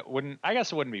thing, and I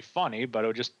guess it wouldn't be funny, but it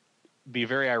would just be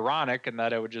very ironic, in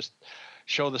that it would just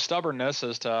show the stubbornness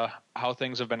as to how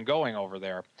things have been going over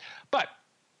there. But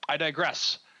I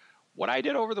digress. What I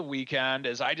did over the weekend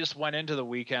is I just went into the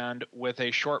weekend with a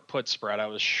short put spread. I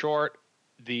was short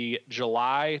the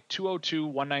July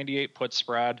 202-198 put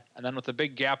spread, and then with a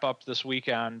big gap up this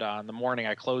weekend in the morning,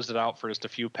 I closed it out for just a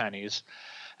few pennies.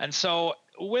 And so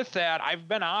with that, I've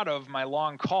been out of my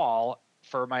long call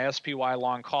for my SPY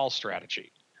long call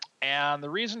strategy. And the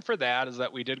reason for that is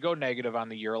that we did go negative on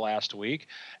the year last week,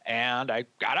 and I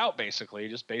got out basically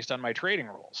just based on my trading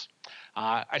rules.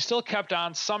 I still kept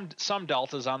on some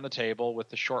deltas on the table with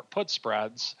the short put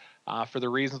spreads for the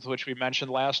reasons which we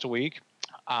mentioned last week.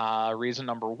 Reason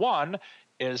number one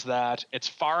is that it's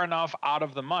far enough out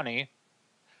of the money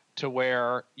to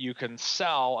where you can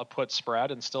sell a put spread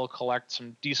and still collect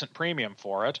some decent premium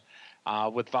for it,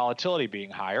 with volatility being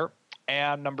higher.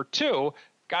 And number two,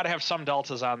 got to have some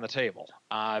deltas on the table.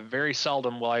 Very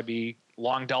seldom will I be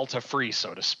long delta free,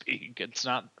 so to speak. It's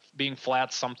not being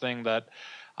flat something that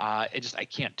I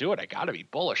can't do it. I got to be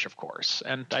bullish, of course.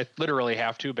 And I literally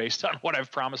have to, based on what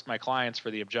I've promised my clients for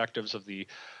the objectives of the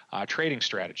trading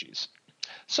strategies.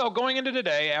 So going into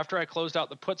today, after I closed out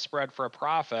the put spread for a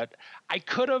profit, I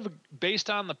could have, based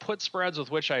on the put spreads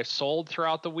with which I sold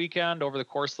throughout the weekend over the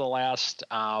course of the last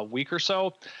week or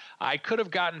so, I could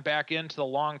have gotten back into the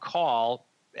long call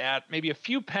at maybe a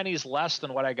few pennies less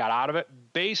than what I got out of it,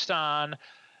 based on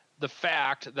the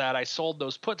fact that I sold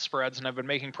those put spreads and I've been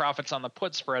making profits on the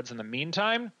put spreads in the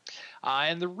meantime.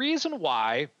 And the reason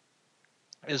why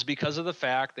is because of the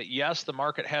fact that, yes, the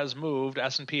market has moved.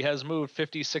 S&P has moved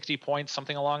 50, 60 points,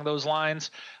 something along those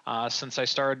lines, since I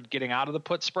started getting out of the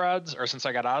put spreads, or since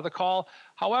I got out of the call.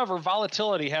 However,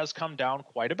 volatility has come down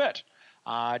quite a bit,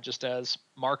 just as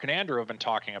Mark and Andrew have been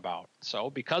talking about.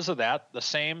 So because of that, the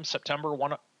same September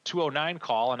 209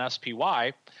 call in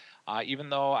SPY, even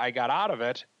though I got out of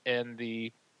it in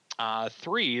the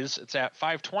threes, it's at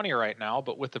 520 right now,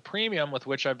 but with the premium with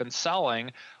which I've been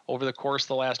selling over the course of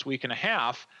the last week and a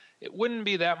half, it wouldn't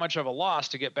be that much of a loss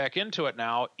to get back into it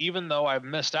now, even though I've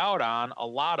missed out on a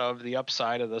lot of the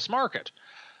upside of this market.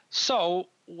 So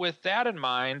with that in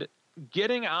mind,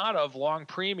 getting out of long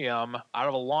premium, out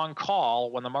of a long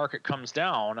call when the market comes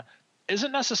down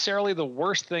isn't necessarily the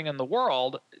worst thing in the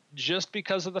world, just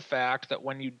because of the fact that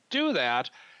when you do that,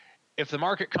 if the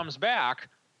market comes back,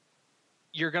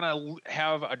 you're going to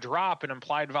have a drop in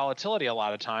implied volatility a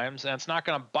lot of times, and it's not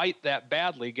going to bite that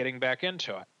badly getting back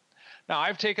into it. Now,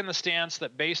 I've taken the stance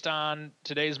that based on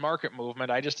today's market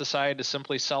movement, I just decided to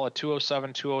simply sell a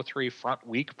 207, 203 front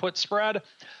week put spread, a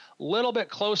little bit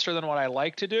closer than what I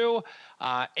like to do.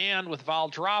 And with vol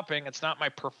dropping, it's not my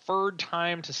preferred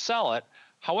time to sell it.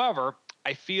 However,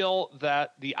 I feel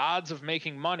that the odds of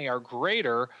making money are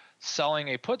greater selling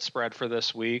a put spread for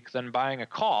this week than buying a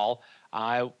call.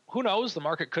 Who knows? The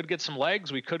market could get some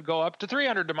legs. We could go up to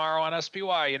 300 tomorrow on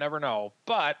SPY. You never know.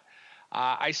 But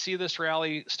I see this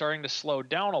rally starting to slow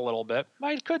down a little bit.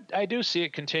 I do see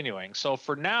it continuing. So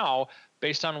for now,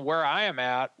 based on where I am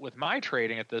at with my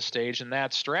trading at this stage and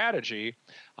that strategy,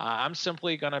 I'm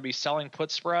simply going to be selling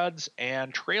put spreads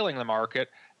and trailing the market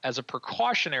as a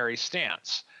precautionary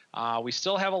stance. We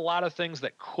still have a lot of things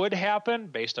that could happen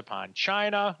based upon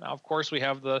China. Now, of course, we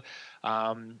have the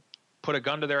put a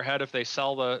gun to their head if they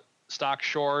sell the stock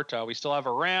short. We still have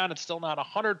Iran. It's still not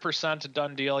 100% a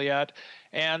done deal yet.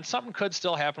 And something could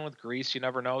still happen with Greece. You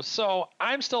never know. So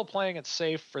I'm still playing it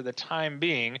safe for the time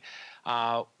being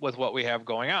with what we have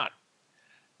going on.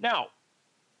 Now,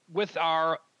 with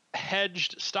our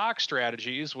hedged stock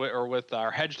strategies or with our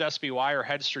hedged SPY or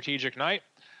hedged strategic night,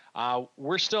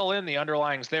 we're still in the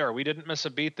underlyings there. We didn't miss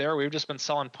a beat there. We've just been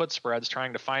selling put spreads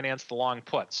trying to finance the long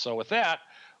puts. So with that,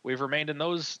 we've remained in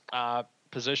those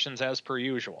positions as per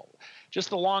usual. Just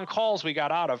the long calls we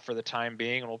got out of for the time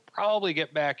being, and we'll probably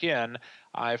get back in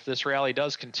if this rally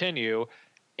does continue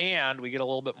and we get a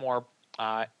little bit more,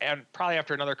 and probably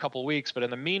after another couple weeks. But in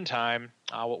the meantime,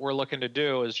 what we're looking to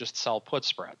do is just sell put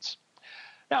spreads.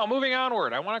 Now, moving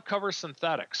onward, I want to cover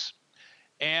synthetics.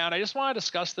 And I just want to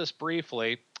discuss this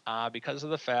briefly because of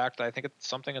the fact I think it's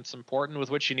something that's important with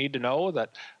which you need to know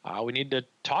that we need to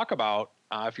talk about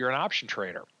if you're an option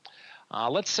trader.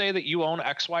 Let's say that you own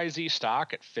XYZ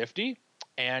stock at 50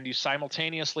 and you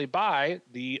simultaneously buy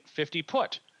the 50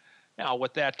 put. Now,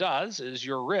 what that does is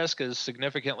your risk is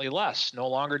significantly less. No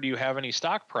longer do you have any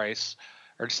stock price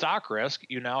or stock risk.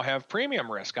 You now have premium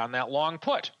risk on that long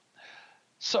put.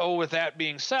 So with that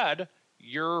being said,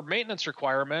 your maintenance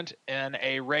requirement in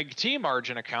a Reg T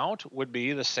margin account would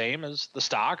be the same as the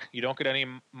stock. You don't get any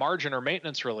margin or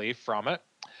maintenance relief from it.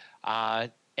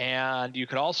 And you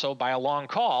could also buy a long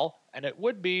call, and it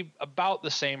would be about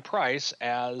the same price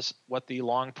as what the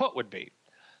long put would be.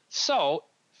 So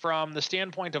from the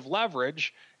standpoint of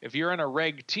leverage, if you're in a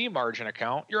Reg T margin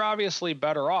account, you're obviously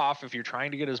better off if you're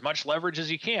trying to get as much leverage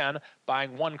as you can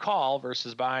buying one call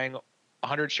versus buying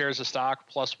 100 shares of stock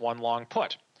plus one long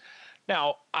put.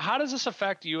 Now, how does this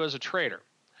affect you as a trader?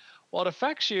 Well, it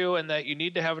affects you in that you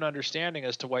need to have an understanding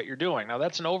as to what you're doing. Now,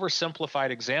 that's an oversimplified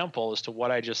example as to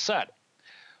what I just said.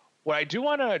 What I do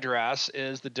want to address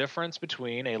is the difference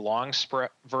between a long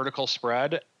vertical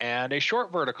spread and a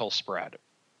short vertical spread.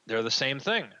 They're the same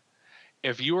thing.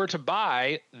 If you were to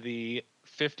buy the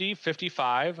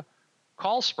 50-55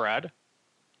 call spread,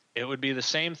 it would be the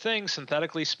same thing,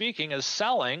 synthetically speaking, as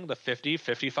selling the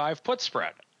 50-55 put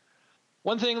spread.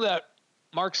 One thing that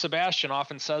Mark Sebastian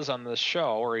often says on this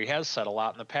show, or he has said a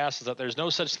lot in the past, is that there's no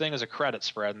such thing as a credit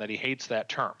spread and that he hates that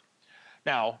term.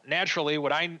 Now, naturally,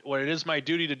 what it is my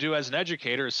duty to do as an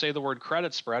educator is say the word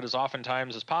credit spread as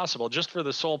oftentimes as possible, just for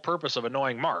the sole purpose of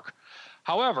annoying Mark.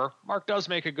 However, Mark does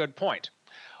make a good point.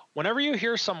 Whenever you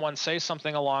hear someone say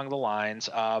something along the lines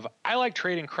of, I like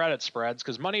trading credit spreads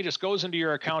because money just goes into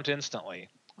your account instantly.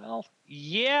 Well,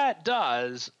 yeah, it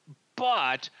does,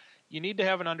 but you need to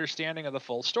have an understanding of the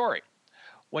full story.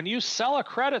 When you sell a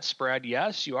credit spread,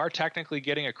 yes, you are technically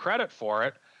getting a credit for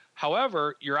it.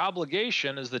 However, your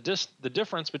obligation is the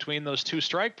difference between those two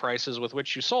strike prices with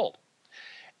which you sold.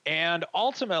 And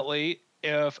ultimately,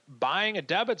 if buying a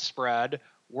debit spread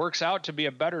works out to be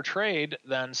a better trade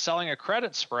than selling a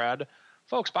credit spread,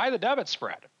 folks, buy the debit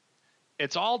spread.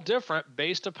 It's all different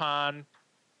based upon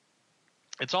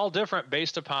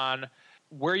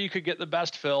where you could get the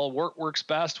best fill, what works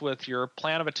best with your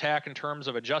plan of attack in terms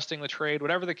of adjusting the trade,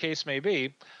 whatever the case may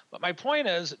be. But my point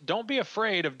is, don't be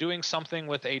afraid of doing something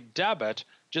with a debit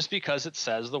just because it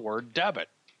says the word debit.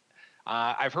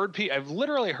 I've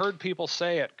literally heard people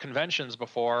say at conventions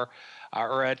before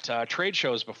or at trade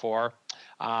shows before,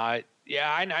 I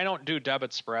don't do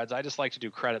debit spreads. I just like to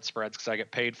do credit spreads because I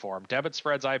get paid for them. Debit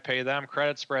spreads, I pay them.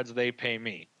 Credit spreads, they pay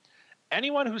me.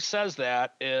 anyone who says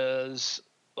that is,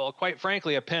 well, quite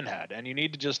frankly, a pinhead, and you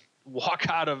need to just walk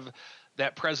out of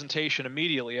that presentation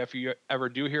immediately if you ever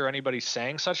do hear anybody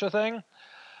saying such a thing.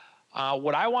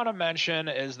 What I want to mention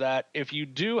is that if you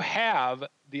do have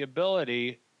the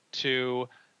ability to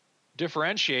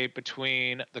differentiate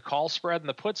between the call spread and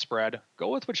the put spread, go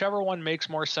with whichever one makes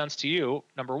more sense to you.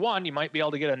 Number one, you might be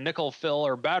able to get a nickel fill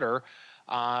or better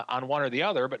on one or the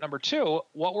other. But number two,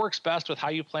 what works best with how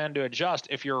you plan to adjust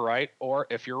if you're right or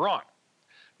if you're wrong.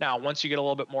 Now, once you get a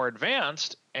little bit more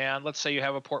advanced, and let's say you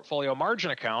have a portfolio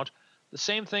margin account, the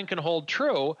same thing can hold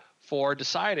true for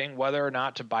deciding whether or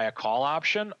not to buy a call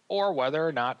option or whether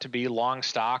or not to be long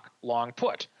stock, long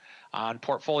put. On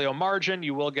portfolio margin,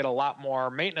 you will get a lot more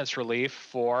maintenance relief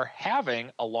for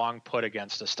having a long put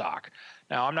against a stock.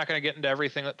 Now, I'm not going to get into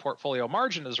everything that portfolio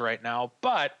margin is right now,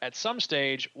 but at some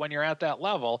stage, when you're at that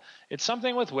level, it's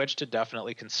something with which to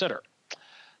definitely consider.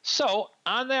 So,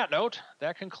 on that note,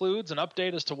 that concludes an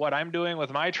update as to what I'm doing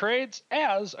with my trades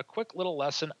as a quick little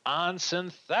lesson on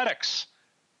synthetics.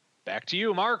 Back to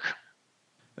you, Mark.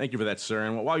 Thank you for that, sir.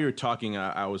 And while you were talking,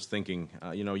 I was thinking,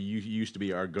 you used to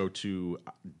be our go-to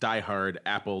diehard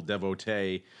Apple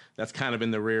devotee. That's kind of in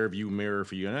the rear view mirror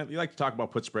for you. And you like to talk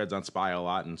about put spreads on SPY a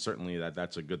lot, and certainly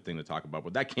that's a good thing to talk about.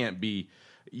 But that can't be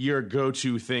your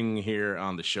go-to thing here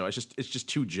on the show. It's just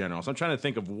too general. So I'm trying to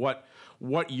think of what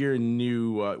your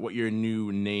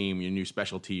new name, your new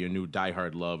specialty, your new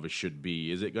diehard love should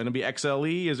be. Is it going to be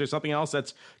XLE? Is there something else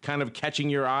that's kind of catching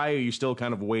your eye? Or are you still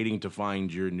kind of waiting to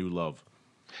find your new love?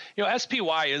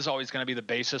 SPY is always going to be the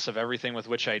basis of everything with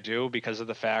which I do because of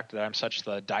the fact that I'm such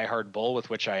the diehard bull with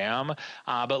which I am.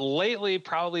 But lately,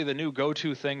 probably the new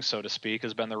go-to thing, so to speak,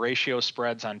 has been the ratio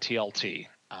spreads on TLT.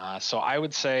 So I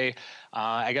would say,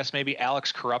 I guess maybe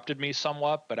Alex corrupted me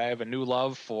somewhat, but I have a new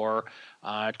love for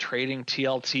trading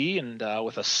TLT and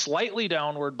with a slightly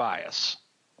downward bias.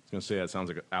 I was going to say, that sounds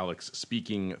like Alex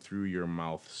speaking through your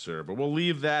mouth, sir. But we'll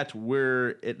leave that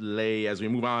where it lay as we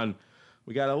move on.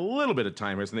 We got a little bit of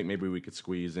time here, so I think maybe we could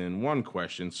squeeze in one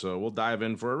question. So we'll dive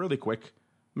in for a really quick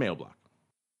mail block.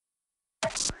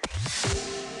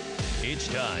 It's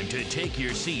time to take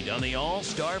your seat on the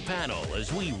All-Star panel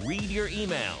as we read your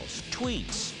emails,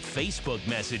 tweets, Facebook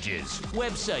messages,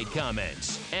 website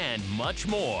comments, and much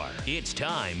more. It's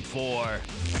time for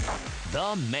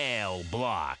the Mail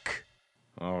Block.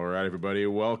 All right, everybody,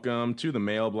 welcome to the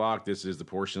Mail Block. This is the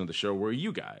portion of the show where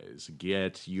you guys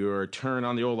get your turn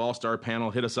on the old All-Star panel.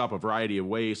 Hit us up a variety of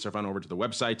ways. Surf on over to the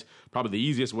website. Probably the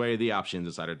easiest way,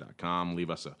 theoptionsinsider.com.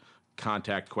 Leave us a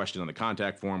contact question on the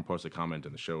contact form. Post a comment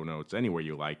in the show notes, anywhere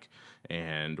you like,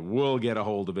 and we'll get a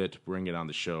hold of it, bring it on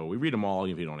the show. We read them all,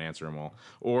 even if you don't answer them all.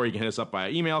 Or you can hit us up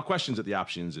by email,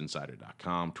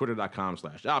 questions@theoptionsinsider.com,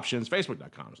 twitter.com/options,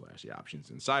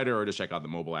 facebook.com/theoptionsinsider, or just check out the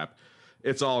mobile app.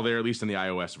 It's all there, at least in the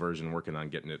iOS version. Working on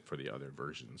getting it for the other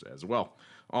versions as well.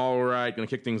 All right, going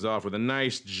to kick things off with a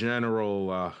nice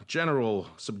general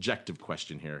subjective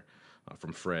question here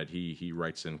from Fred. He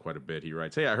writes in quite a bit. He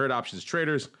writes, "Hey, I heard options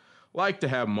traders like to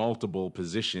have multiple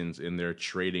positions in their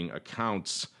trading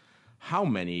accounts. How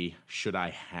many should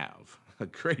I have?" A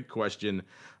great question.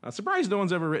 Surprised no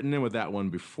one's ever written in with that one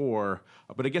before,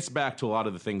 but it gets back to a lot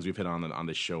of the things we've hit on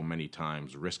this show many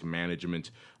times. Risk management,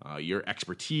 your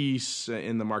expertise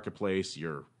in the marketplace,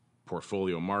 your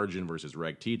portfolio margin versus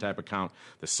Reg T type account,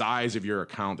 the size of your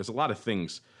account. There's a lot of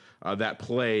things that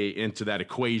play into that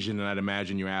equation, and I'd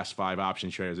imagine you ask 5 option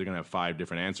traders, they're going to have 5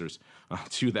 different answers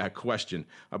to that question.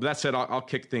 But that said, I'll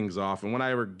kick things off, and when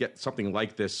I ever get something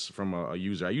like this from a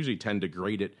user, I usually tend to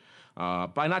grade it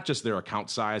by not just their account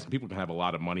size. People can have a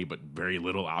lot of money but very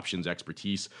little options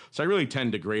expertise, so I really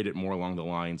tend to grade it more along the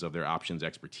lines of their options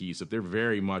expertise. If they're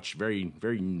very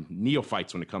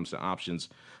neophytes when it comes to options,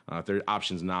 if they're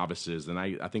options novices, then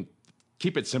I think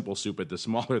keep it simple, stupid. The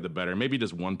smaller, the better. Maybe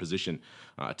just one position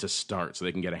to start so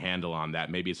they can get a handle on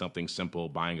that. Maybe it's something simple,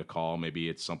 buying a call. Maybe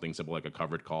it's something simple like a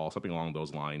covered call, something along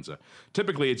those lines.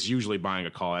 Typically, it's usually buying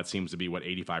a call. That seems to be what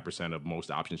 85% of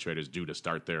most options traders do to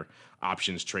start their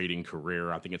options trading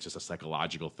career. I think it's just a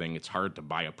psychological thing. It's hard to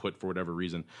buy a put for whatever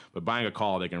reason, but buying a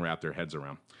call, they can wrap their heads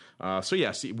around. So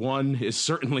yes, one is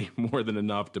certainly more than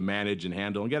enough to manage and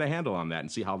handle and get a handle on that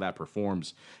and see how that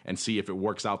performs and see if it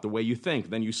works out the way you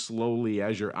think. Then you slowly,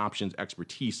 as your options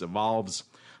expertise evolves,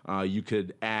 you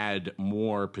could add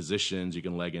more positions. You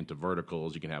can leg into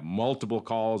verticals. You can have multiple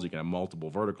calls. You can have multiple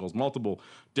verticals, multiple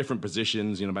different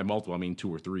positions. By multiple, I mean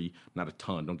 2 or 3, not a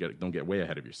ton. Don't get way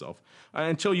ahead of yourself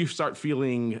until you start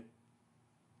feeling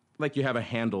like you have a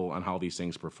handle on how these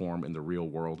things perform in the real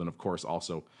world, and of course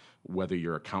also whether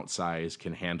your account size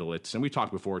can handle it. And we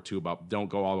talked before too about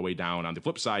don't go all the way down. On the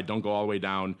flip side, don't go all the way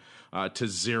down to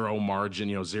zero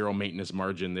margin, zero maintenance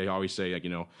margin. They always say, like,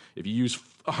 if you use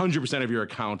 100% of your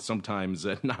account, sometimes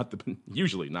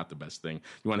usually not the best thing.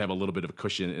 You want to have a little bit of a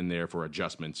cushion in there for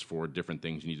adjustments for different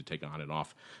things you need to take on and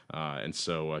off. And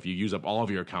so if you use up all of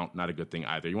your account, not a good thing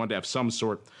either. You want to have some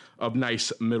sort of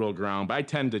nice middle ground, but I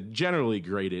tend to generally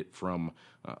grade it from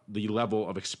the level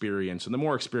of experience. And the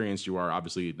more experienced you are,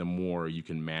 obviously, the more you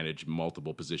can manage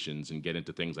multiple positions and get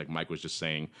into things like Mike was just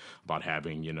saying about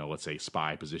having, let's say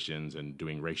SPY positions and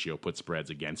doing ratio put spreads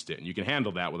against it. And you can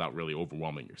handle that without really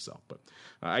overwhelming yourself. But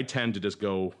I tend to just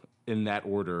go in that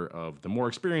order of the more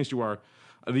experienced you are,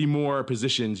 the more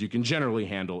positions you can generally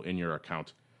handle in your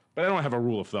account. But I don't have a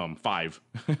rule of thumb, 5.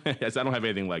 Yes, I don't have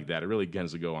anything like that. It really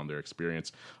tends to go on their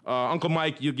experience. Uncle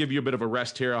Mike, you'll give you a bit of a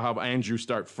rest here. I'll have Andrew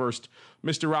start first.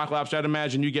 Mr. Rock Lobster, I'd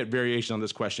imagine you get variation on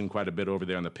this question quite a bit over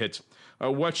there on the pit.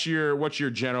 What's your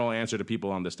general answer to people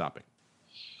on this topic?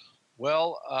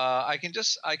 Well, I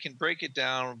can break it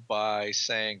down by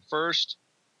saying, first,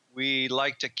 I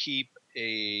like to keep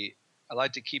a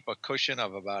cushion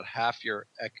of about half your,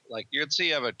 like you'd see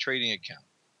you have a trading account,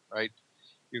 right?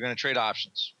 You're going to trade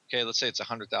options. Okay, let's say it's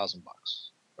 $100,000,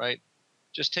 right?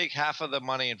 Just take half of the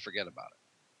money and forget about it.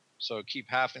 So keep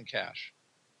half in cash.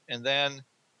 And then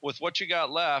with what you got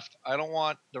left, I don't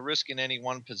want the risk in any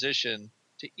one position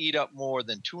to eat up more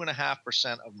than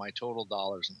 2.5% of my total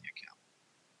dollars in the account.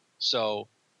 So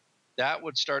that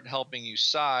would start helping you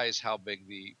size how big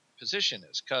the position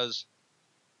is. Because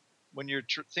when you're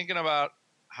thinking about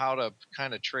how to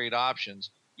kind of trade options,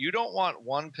 you don't want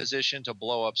one position to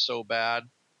blow up so bad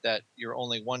that you're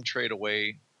only one trade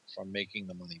away from making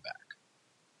the money back.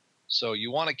 So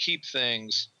you want to keep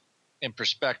things in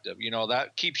perspective.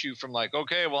 That keeps you from like,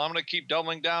 okay, well, I'm going to keep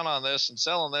doubling down on this and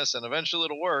selling this, and eventually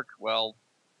it'll work. Well,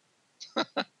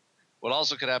 what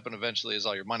also could happen eventually is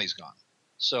all your money's gone.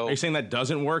 So are you saying that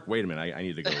doesn't work? Wait a minute, I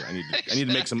need to go.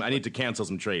 I need to cancel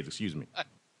some trades. Excuse me.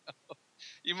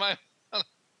 You might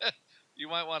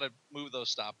want to move those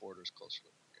stop orders closer to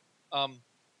the market.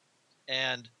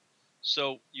 And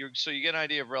so you get an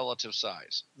idea of relative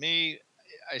size. Me,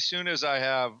 as soon as I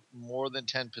have more than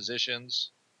 10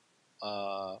 positions,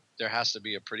 there has to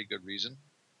be a pretty good reason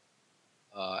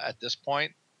at this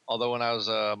point. Although when I was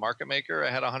a market maker, I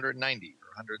had 190 or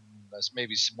 100,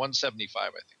 maybe 175, I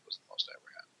think was the most I ever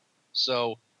had.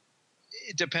 So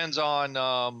it depends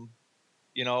on,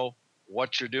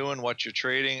 what you're doing, what you're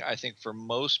trading. I think for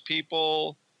most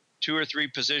people, 2 or 3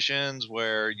 positions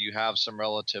where you have some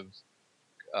relative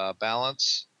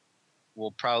balance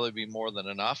will probably be more than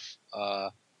enough.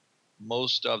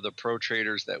 Most of the pro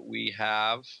traders that we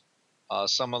have,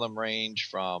 some of them range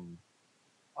from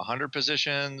 100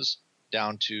 positions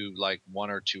down to like 1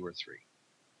 or 2 or 3,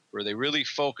 where they really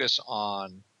focus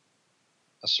on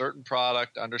a certain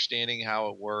product, understanding how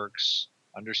it works,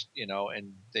 and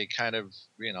they kind of,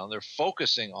 they're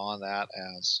focusing on that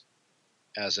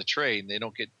as a trade, and they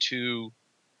don't get too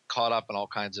caught up in all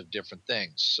kinds of different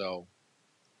things. So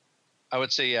I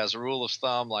would say, as a rule of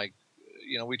thumb, like,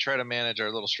 we try to manage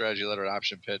our little strategy ladder at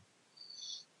Option Pit.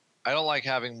 I don't like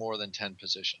having more than 10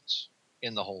 positions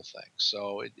in the whole thing.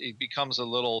 So it becomes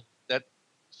that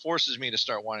forces me to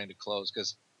start wanting to close,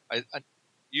 because I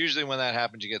usually when that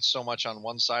happens, you get so much on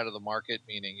one side of the market,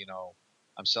 meaning,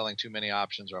 I'm selling too many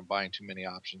options or I'm buying too many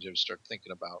options. You have to start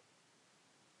thinking about,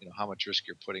 how much risk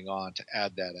you're putting on to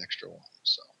add that extra one.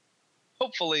 So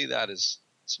hopefully that is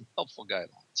some helpful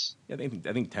guidelines. Yeah,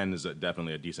 I think 10 is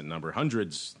definitely a decent number.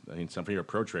 Hundreds, some for your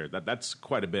pro trader, that's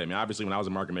quite a bit. I mean, obviously when I was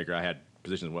a market maker, I had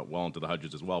positions went well into the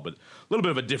hundreds as well, but a little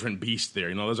bit of a different beast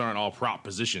there. Those aren't all prop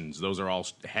positions. Those are all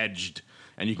hedged,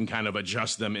 and you can kind of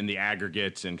adjust them in the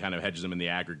aggregate and kind of hedge them in the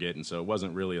aggregate. And so it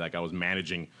wasn't really like I was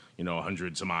managing,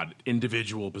 100 some odd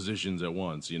individual positions at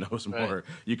once. It's more right.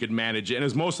 You could manage it, and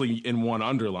it's mostly in one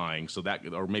underlying, so that,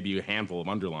 or maybe a handful of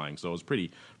underlying. So it was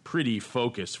pretty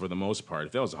focused for the most part.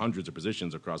 If there was hundreds of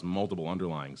positions across multiple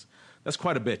underlyings, that's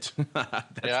quite a bit. I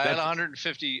had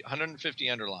 150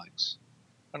 underlyings.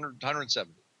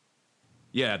 170.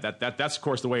 Yeah, that's of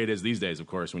course the way it is these days. Of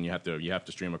course, when you have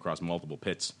to stream across multiple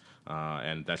pits,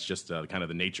 and that's just kind of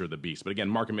the nature of the beast. But again,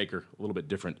 market maker a little bit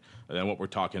different than what we're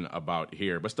talking about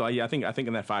here. But still, yeah, I think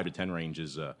in that 5 to 10 range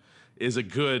is a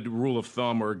good rule of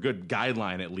thumb, or a good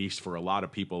guideline at least for a lot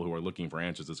of people who are looking for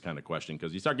answers to this kind of question.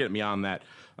 Because you start getting beyond that,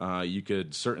 you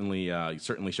could certainly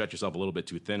stretch yourself a little bit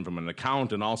too thin from an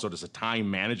account, and also just a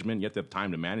time management. You have to have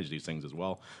time to manage these things as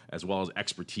well as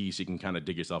expertise. You can kind of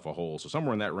dig yourself a hole. So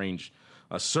somewhere in that range,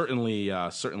 certainly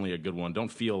a good one.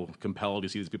 Don't feel compelled to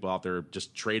see these people out there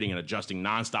just trading and adjusting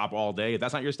nonstop all day. If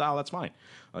that's not your style, that's fine.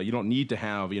 You don't need to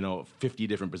have 50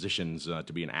 different positions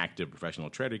to be an active professional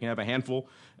trader. You can have a handful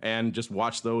and just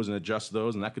watch those and adjust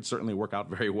those, and that could certainly work out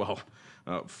very well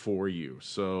for you.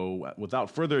 So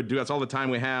without further ado, that's all the time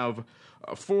we have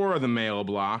for the mail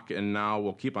block, and now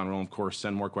we'll keep on rolling. Of course,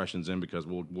 send more questions in because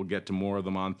we'll get to more of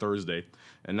them on Thursday.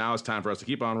 And now it's time for us to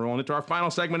keep on rolling into our final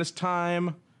segment. It's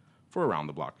time for Around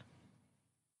the Block.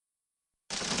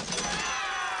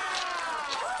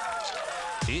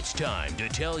 It's time to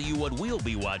tell you what we'll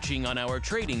be watching on our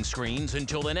trading screens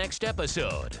until the next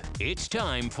episode. It's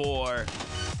time for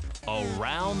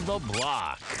Around the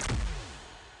Block.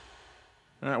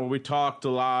 All right, well, we talked a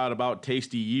lot about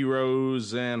tasty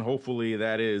gyros, and hopefully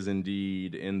that is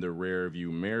indeed in the rear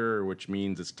view mirror, which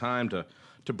means it's time to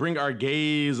bring our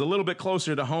gaze a little bit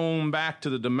closer to home, back to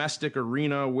the domestic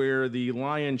arena where the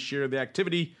lion's share of the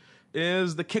activity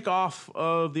is the kickoff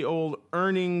of the old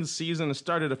earnings season. It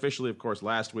started officially, of course,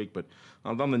 last week, but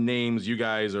on the names you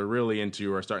guys are really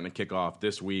into are starting to kick off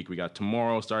this week. We got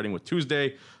tomorrow, starting with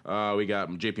Tuesday. We got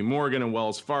JPMorgan and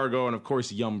Wells Fargo, and, of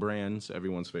course, Yum Brands,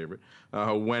 everyone's favorite.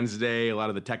 Wednesday, a lot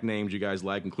of the tech names you guys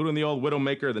like, including the old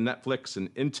Widowmaker, the Netflix,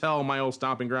 and Intel, my old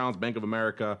stomping grounds, Bank of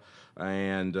America,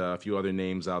 and a few other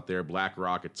names out there,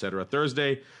 BlackRock, etc.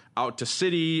 Thursday, out to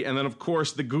Citi, and then, of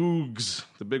course, the Googs,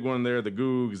 the big one there, the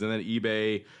Googs, and then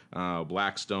eBay,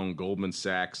 Blackstone, Goldman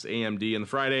Sachs, AMD, and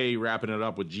Friday, wrapping it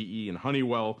up with GE and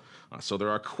Honeywell. So there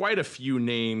are quite a few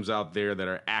names out there that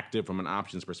are active from an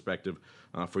options perspective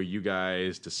for you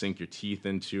guys to sink your teeth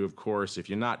into. Of course, if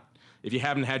you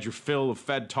haven't had your fill of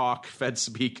Fed talk, Fed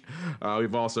speak,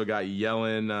 we've also got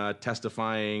Yellen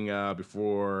testifying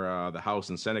before the House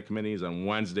and Senate committees on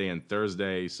Wednesday and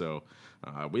Thursday. So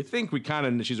we think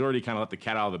she's already kind of let the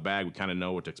cat out of the bag. We kind of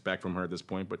know what to expect from her at this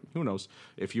point, but who knows?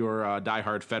 If you're a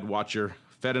diehard Fed watcher,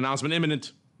 Fed announcement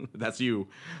imminent, that's you,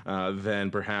 then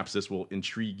perhaps this will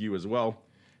intrigue you as well.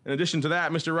 In addition to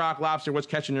that, Mr. Rock Lobster, what's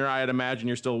catching your eye? I'd imagine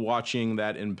you're still watching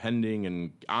that impending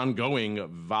and ongoing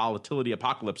volatility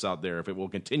apocalypse out there, if it will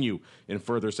continue in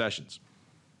further sessions.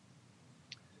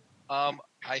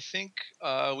 I think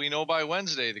we know by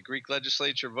Wednesday the Greek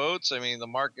legislature votes. I mean, the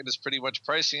market is pretty much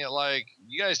pricing it like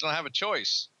you guys don't have a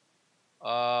choice.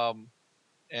 And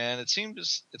it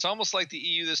seems it's almost like the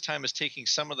EU this time is taking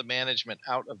some of the management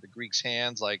out of the Greeks'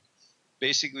 hands. Like,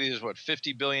 basically, there's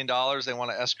 $50 billion they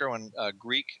want to escrow in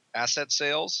Greek asset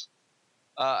sales,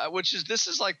 this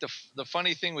is like the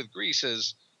funny thing with Greece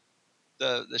is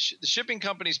the shipping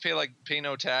companies pay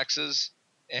no taxes,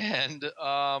 and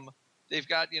they've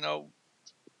got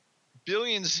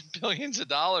billions and billions of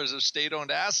dollars of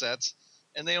state-owned assets,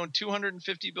 and they own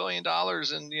 $250 billion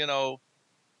in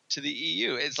to the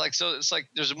EU. It's like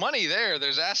there's money there,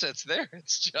 there's assets there.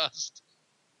 It's just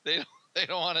they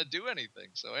don't want to do anything.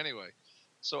 So anyway.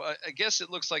 So I guess it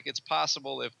looks like it's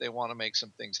possible if they want to make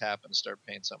some things happen, start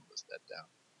paying some of this debt down.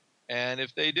 And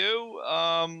if they do,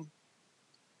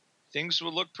 things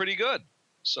will look pretty good.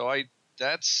 So I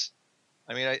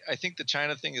think the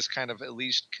China thing is kind of at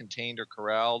least contained or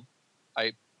corralled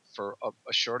for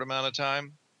a short amount of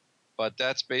time. But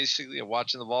that's basically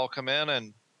watching the vol come in.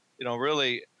 And,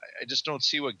 really, I just don't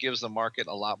see what gives the market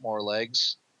a lot more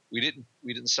legs. We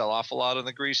didn't sell off a lot on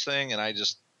the Greece thing. And I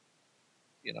just,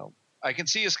 I can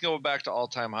see us go back to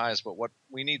all-time highs, but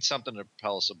we need something to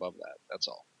propel us above that. That's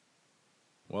all.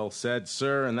 Well said,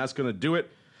 sir. And that's going to do it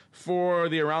for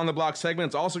the Around the Block segment.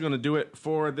 It's also going to do it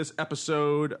for this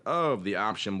episode of the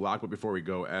Option Block. But before we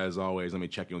go, as always, let me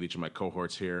check in with each of my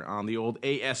cohorts here on the old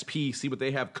ASP, see what they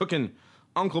have cooking.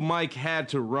 Uncle Mike had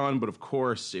to run, but of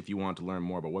course, if you want to learn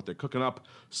more about what they're cooking up,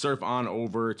 surf on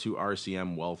over to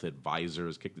RCM Wealth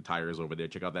Advisors. Kick the tires over there.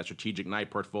 Check out that strategic night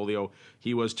portfolio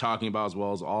he was talking about, as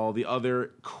well as all the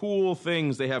other cool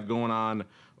things they have going on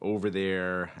over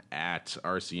there at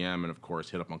RCM. And of course,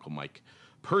 hit up Uncle Mike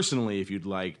personally if you'd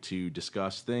like to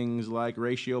discuss things like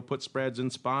ratio, put spreads,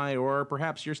 and SPY, or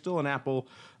perhaps you're still an Apple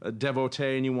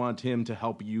devotee and you want him to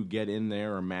help you get in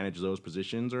there or manage those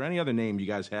positions, or any other name you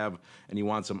guys have and you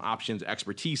want some options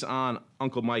expertise on,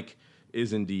 Uncle Mike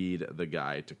is indeed the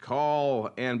guy to call.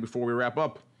 And before we wrap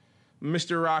up,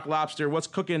 Mr. Rock Lobster, what's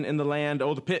cooking in the land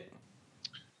the pit?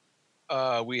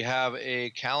 We have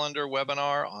a calendar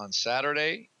webinar on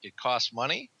Saturday. It costs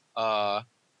money.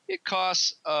 It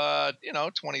costs,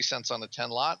 20 cents on a 10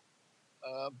 lot.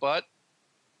 But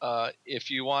if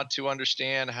you want to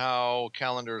understand how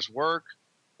calendars work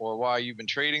or why you've been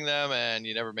trading them and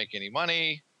you never make any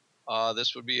money,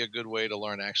 this would be a good way to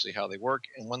learn actually how they work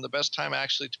and when the best time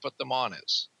actually to put them on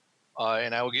is.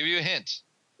 And I will give you a hint.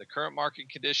 the current market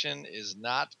condition is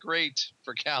not great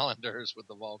for calendars with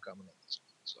the vol coming in this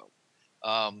week. So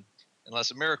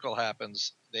unless a miracle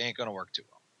happens, they ain't going to work too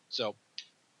well. So,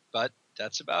 but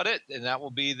that's about it. And that will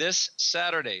be this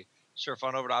Saturday. Surf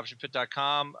on over to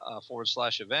optionpit.com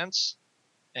 /events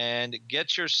and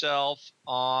get yourself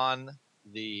on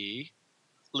the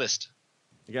list.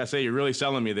 You got to say, you're really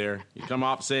selling me there. You come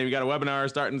off saying we got a webinar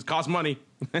starting, it costs money,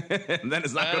 and then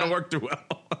it's not going to work too well.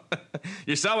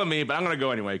 You're selling me, but I'm going to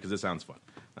go anyway because it sounds fun.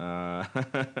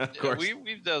 Of course.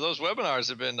 We've those webinars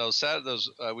have been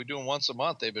we do them once a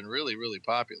month. They've been really, really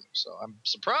popular. So I'm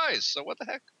surprised. So what the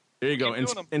heck? There you go.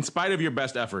 In spite of your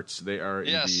best efforts, they are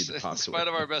indeed popular. In spite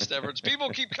of our best efforts. People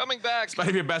keep coming back. In spite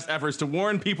of your best efforts to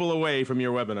warn people away from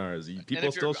your webinars,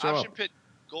 people still show up. Option Pit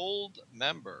Gold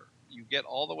member, you get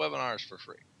all the webinars for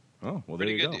free. Oh, well,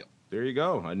 Pretty good deal. There you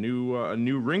go. A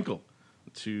new wrinkle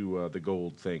to the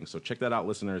gold thing. So check that out,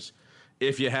 listeners,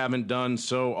 if you haven't done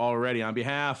so already. On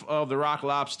behalf of the Rock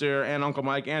Lobster and Uncle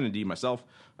Mike and indeed myself,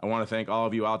 I want to thank all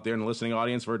of you out there in the listening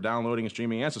audience for downloading and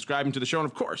streaming and subscribing to the show, and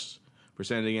of course, for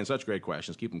sending in such great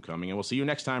questions. Keep them coming, and we'll see you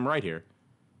next time right here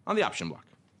on the Option Block.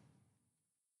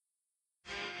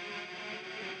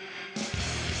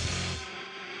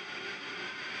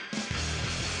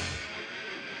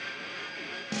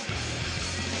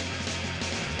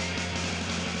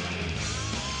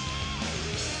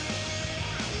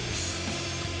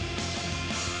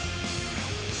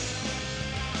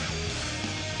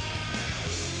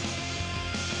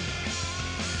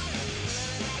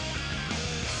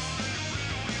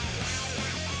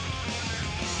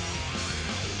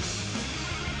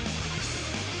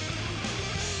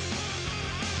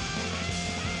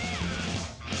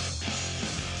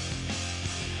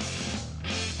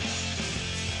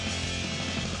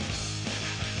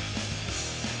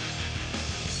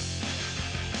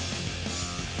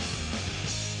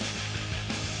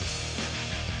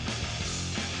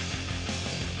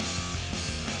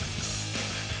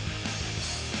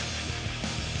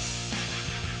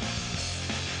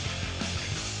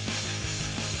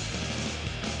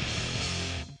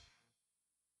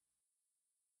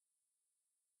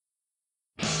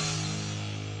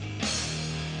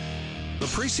 The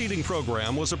preceding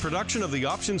program was a production of the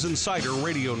Options Insider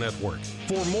Radio Network.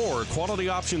 For more quality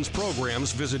options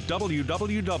programs, visit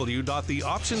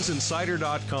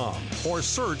www.theoptionsinsider.com or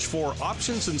search for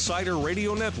Options Insider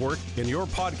Radio Network in your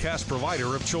podcast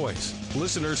provider of choice.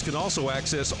 Listeners can also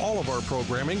access all of our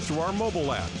programming through our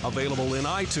mobile app, available in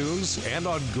iTunes and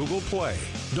on Google Play.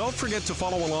 Don't forget to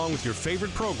follow along with your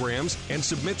favorite programs and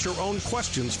submit your own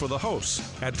questions for the hosts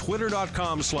at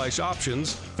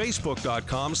twitter.com/options,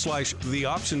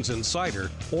 facebook.com/theoptionsinsider,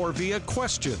 or via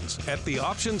questions at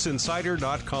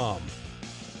theoptionsinsider.com.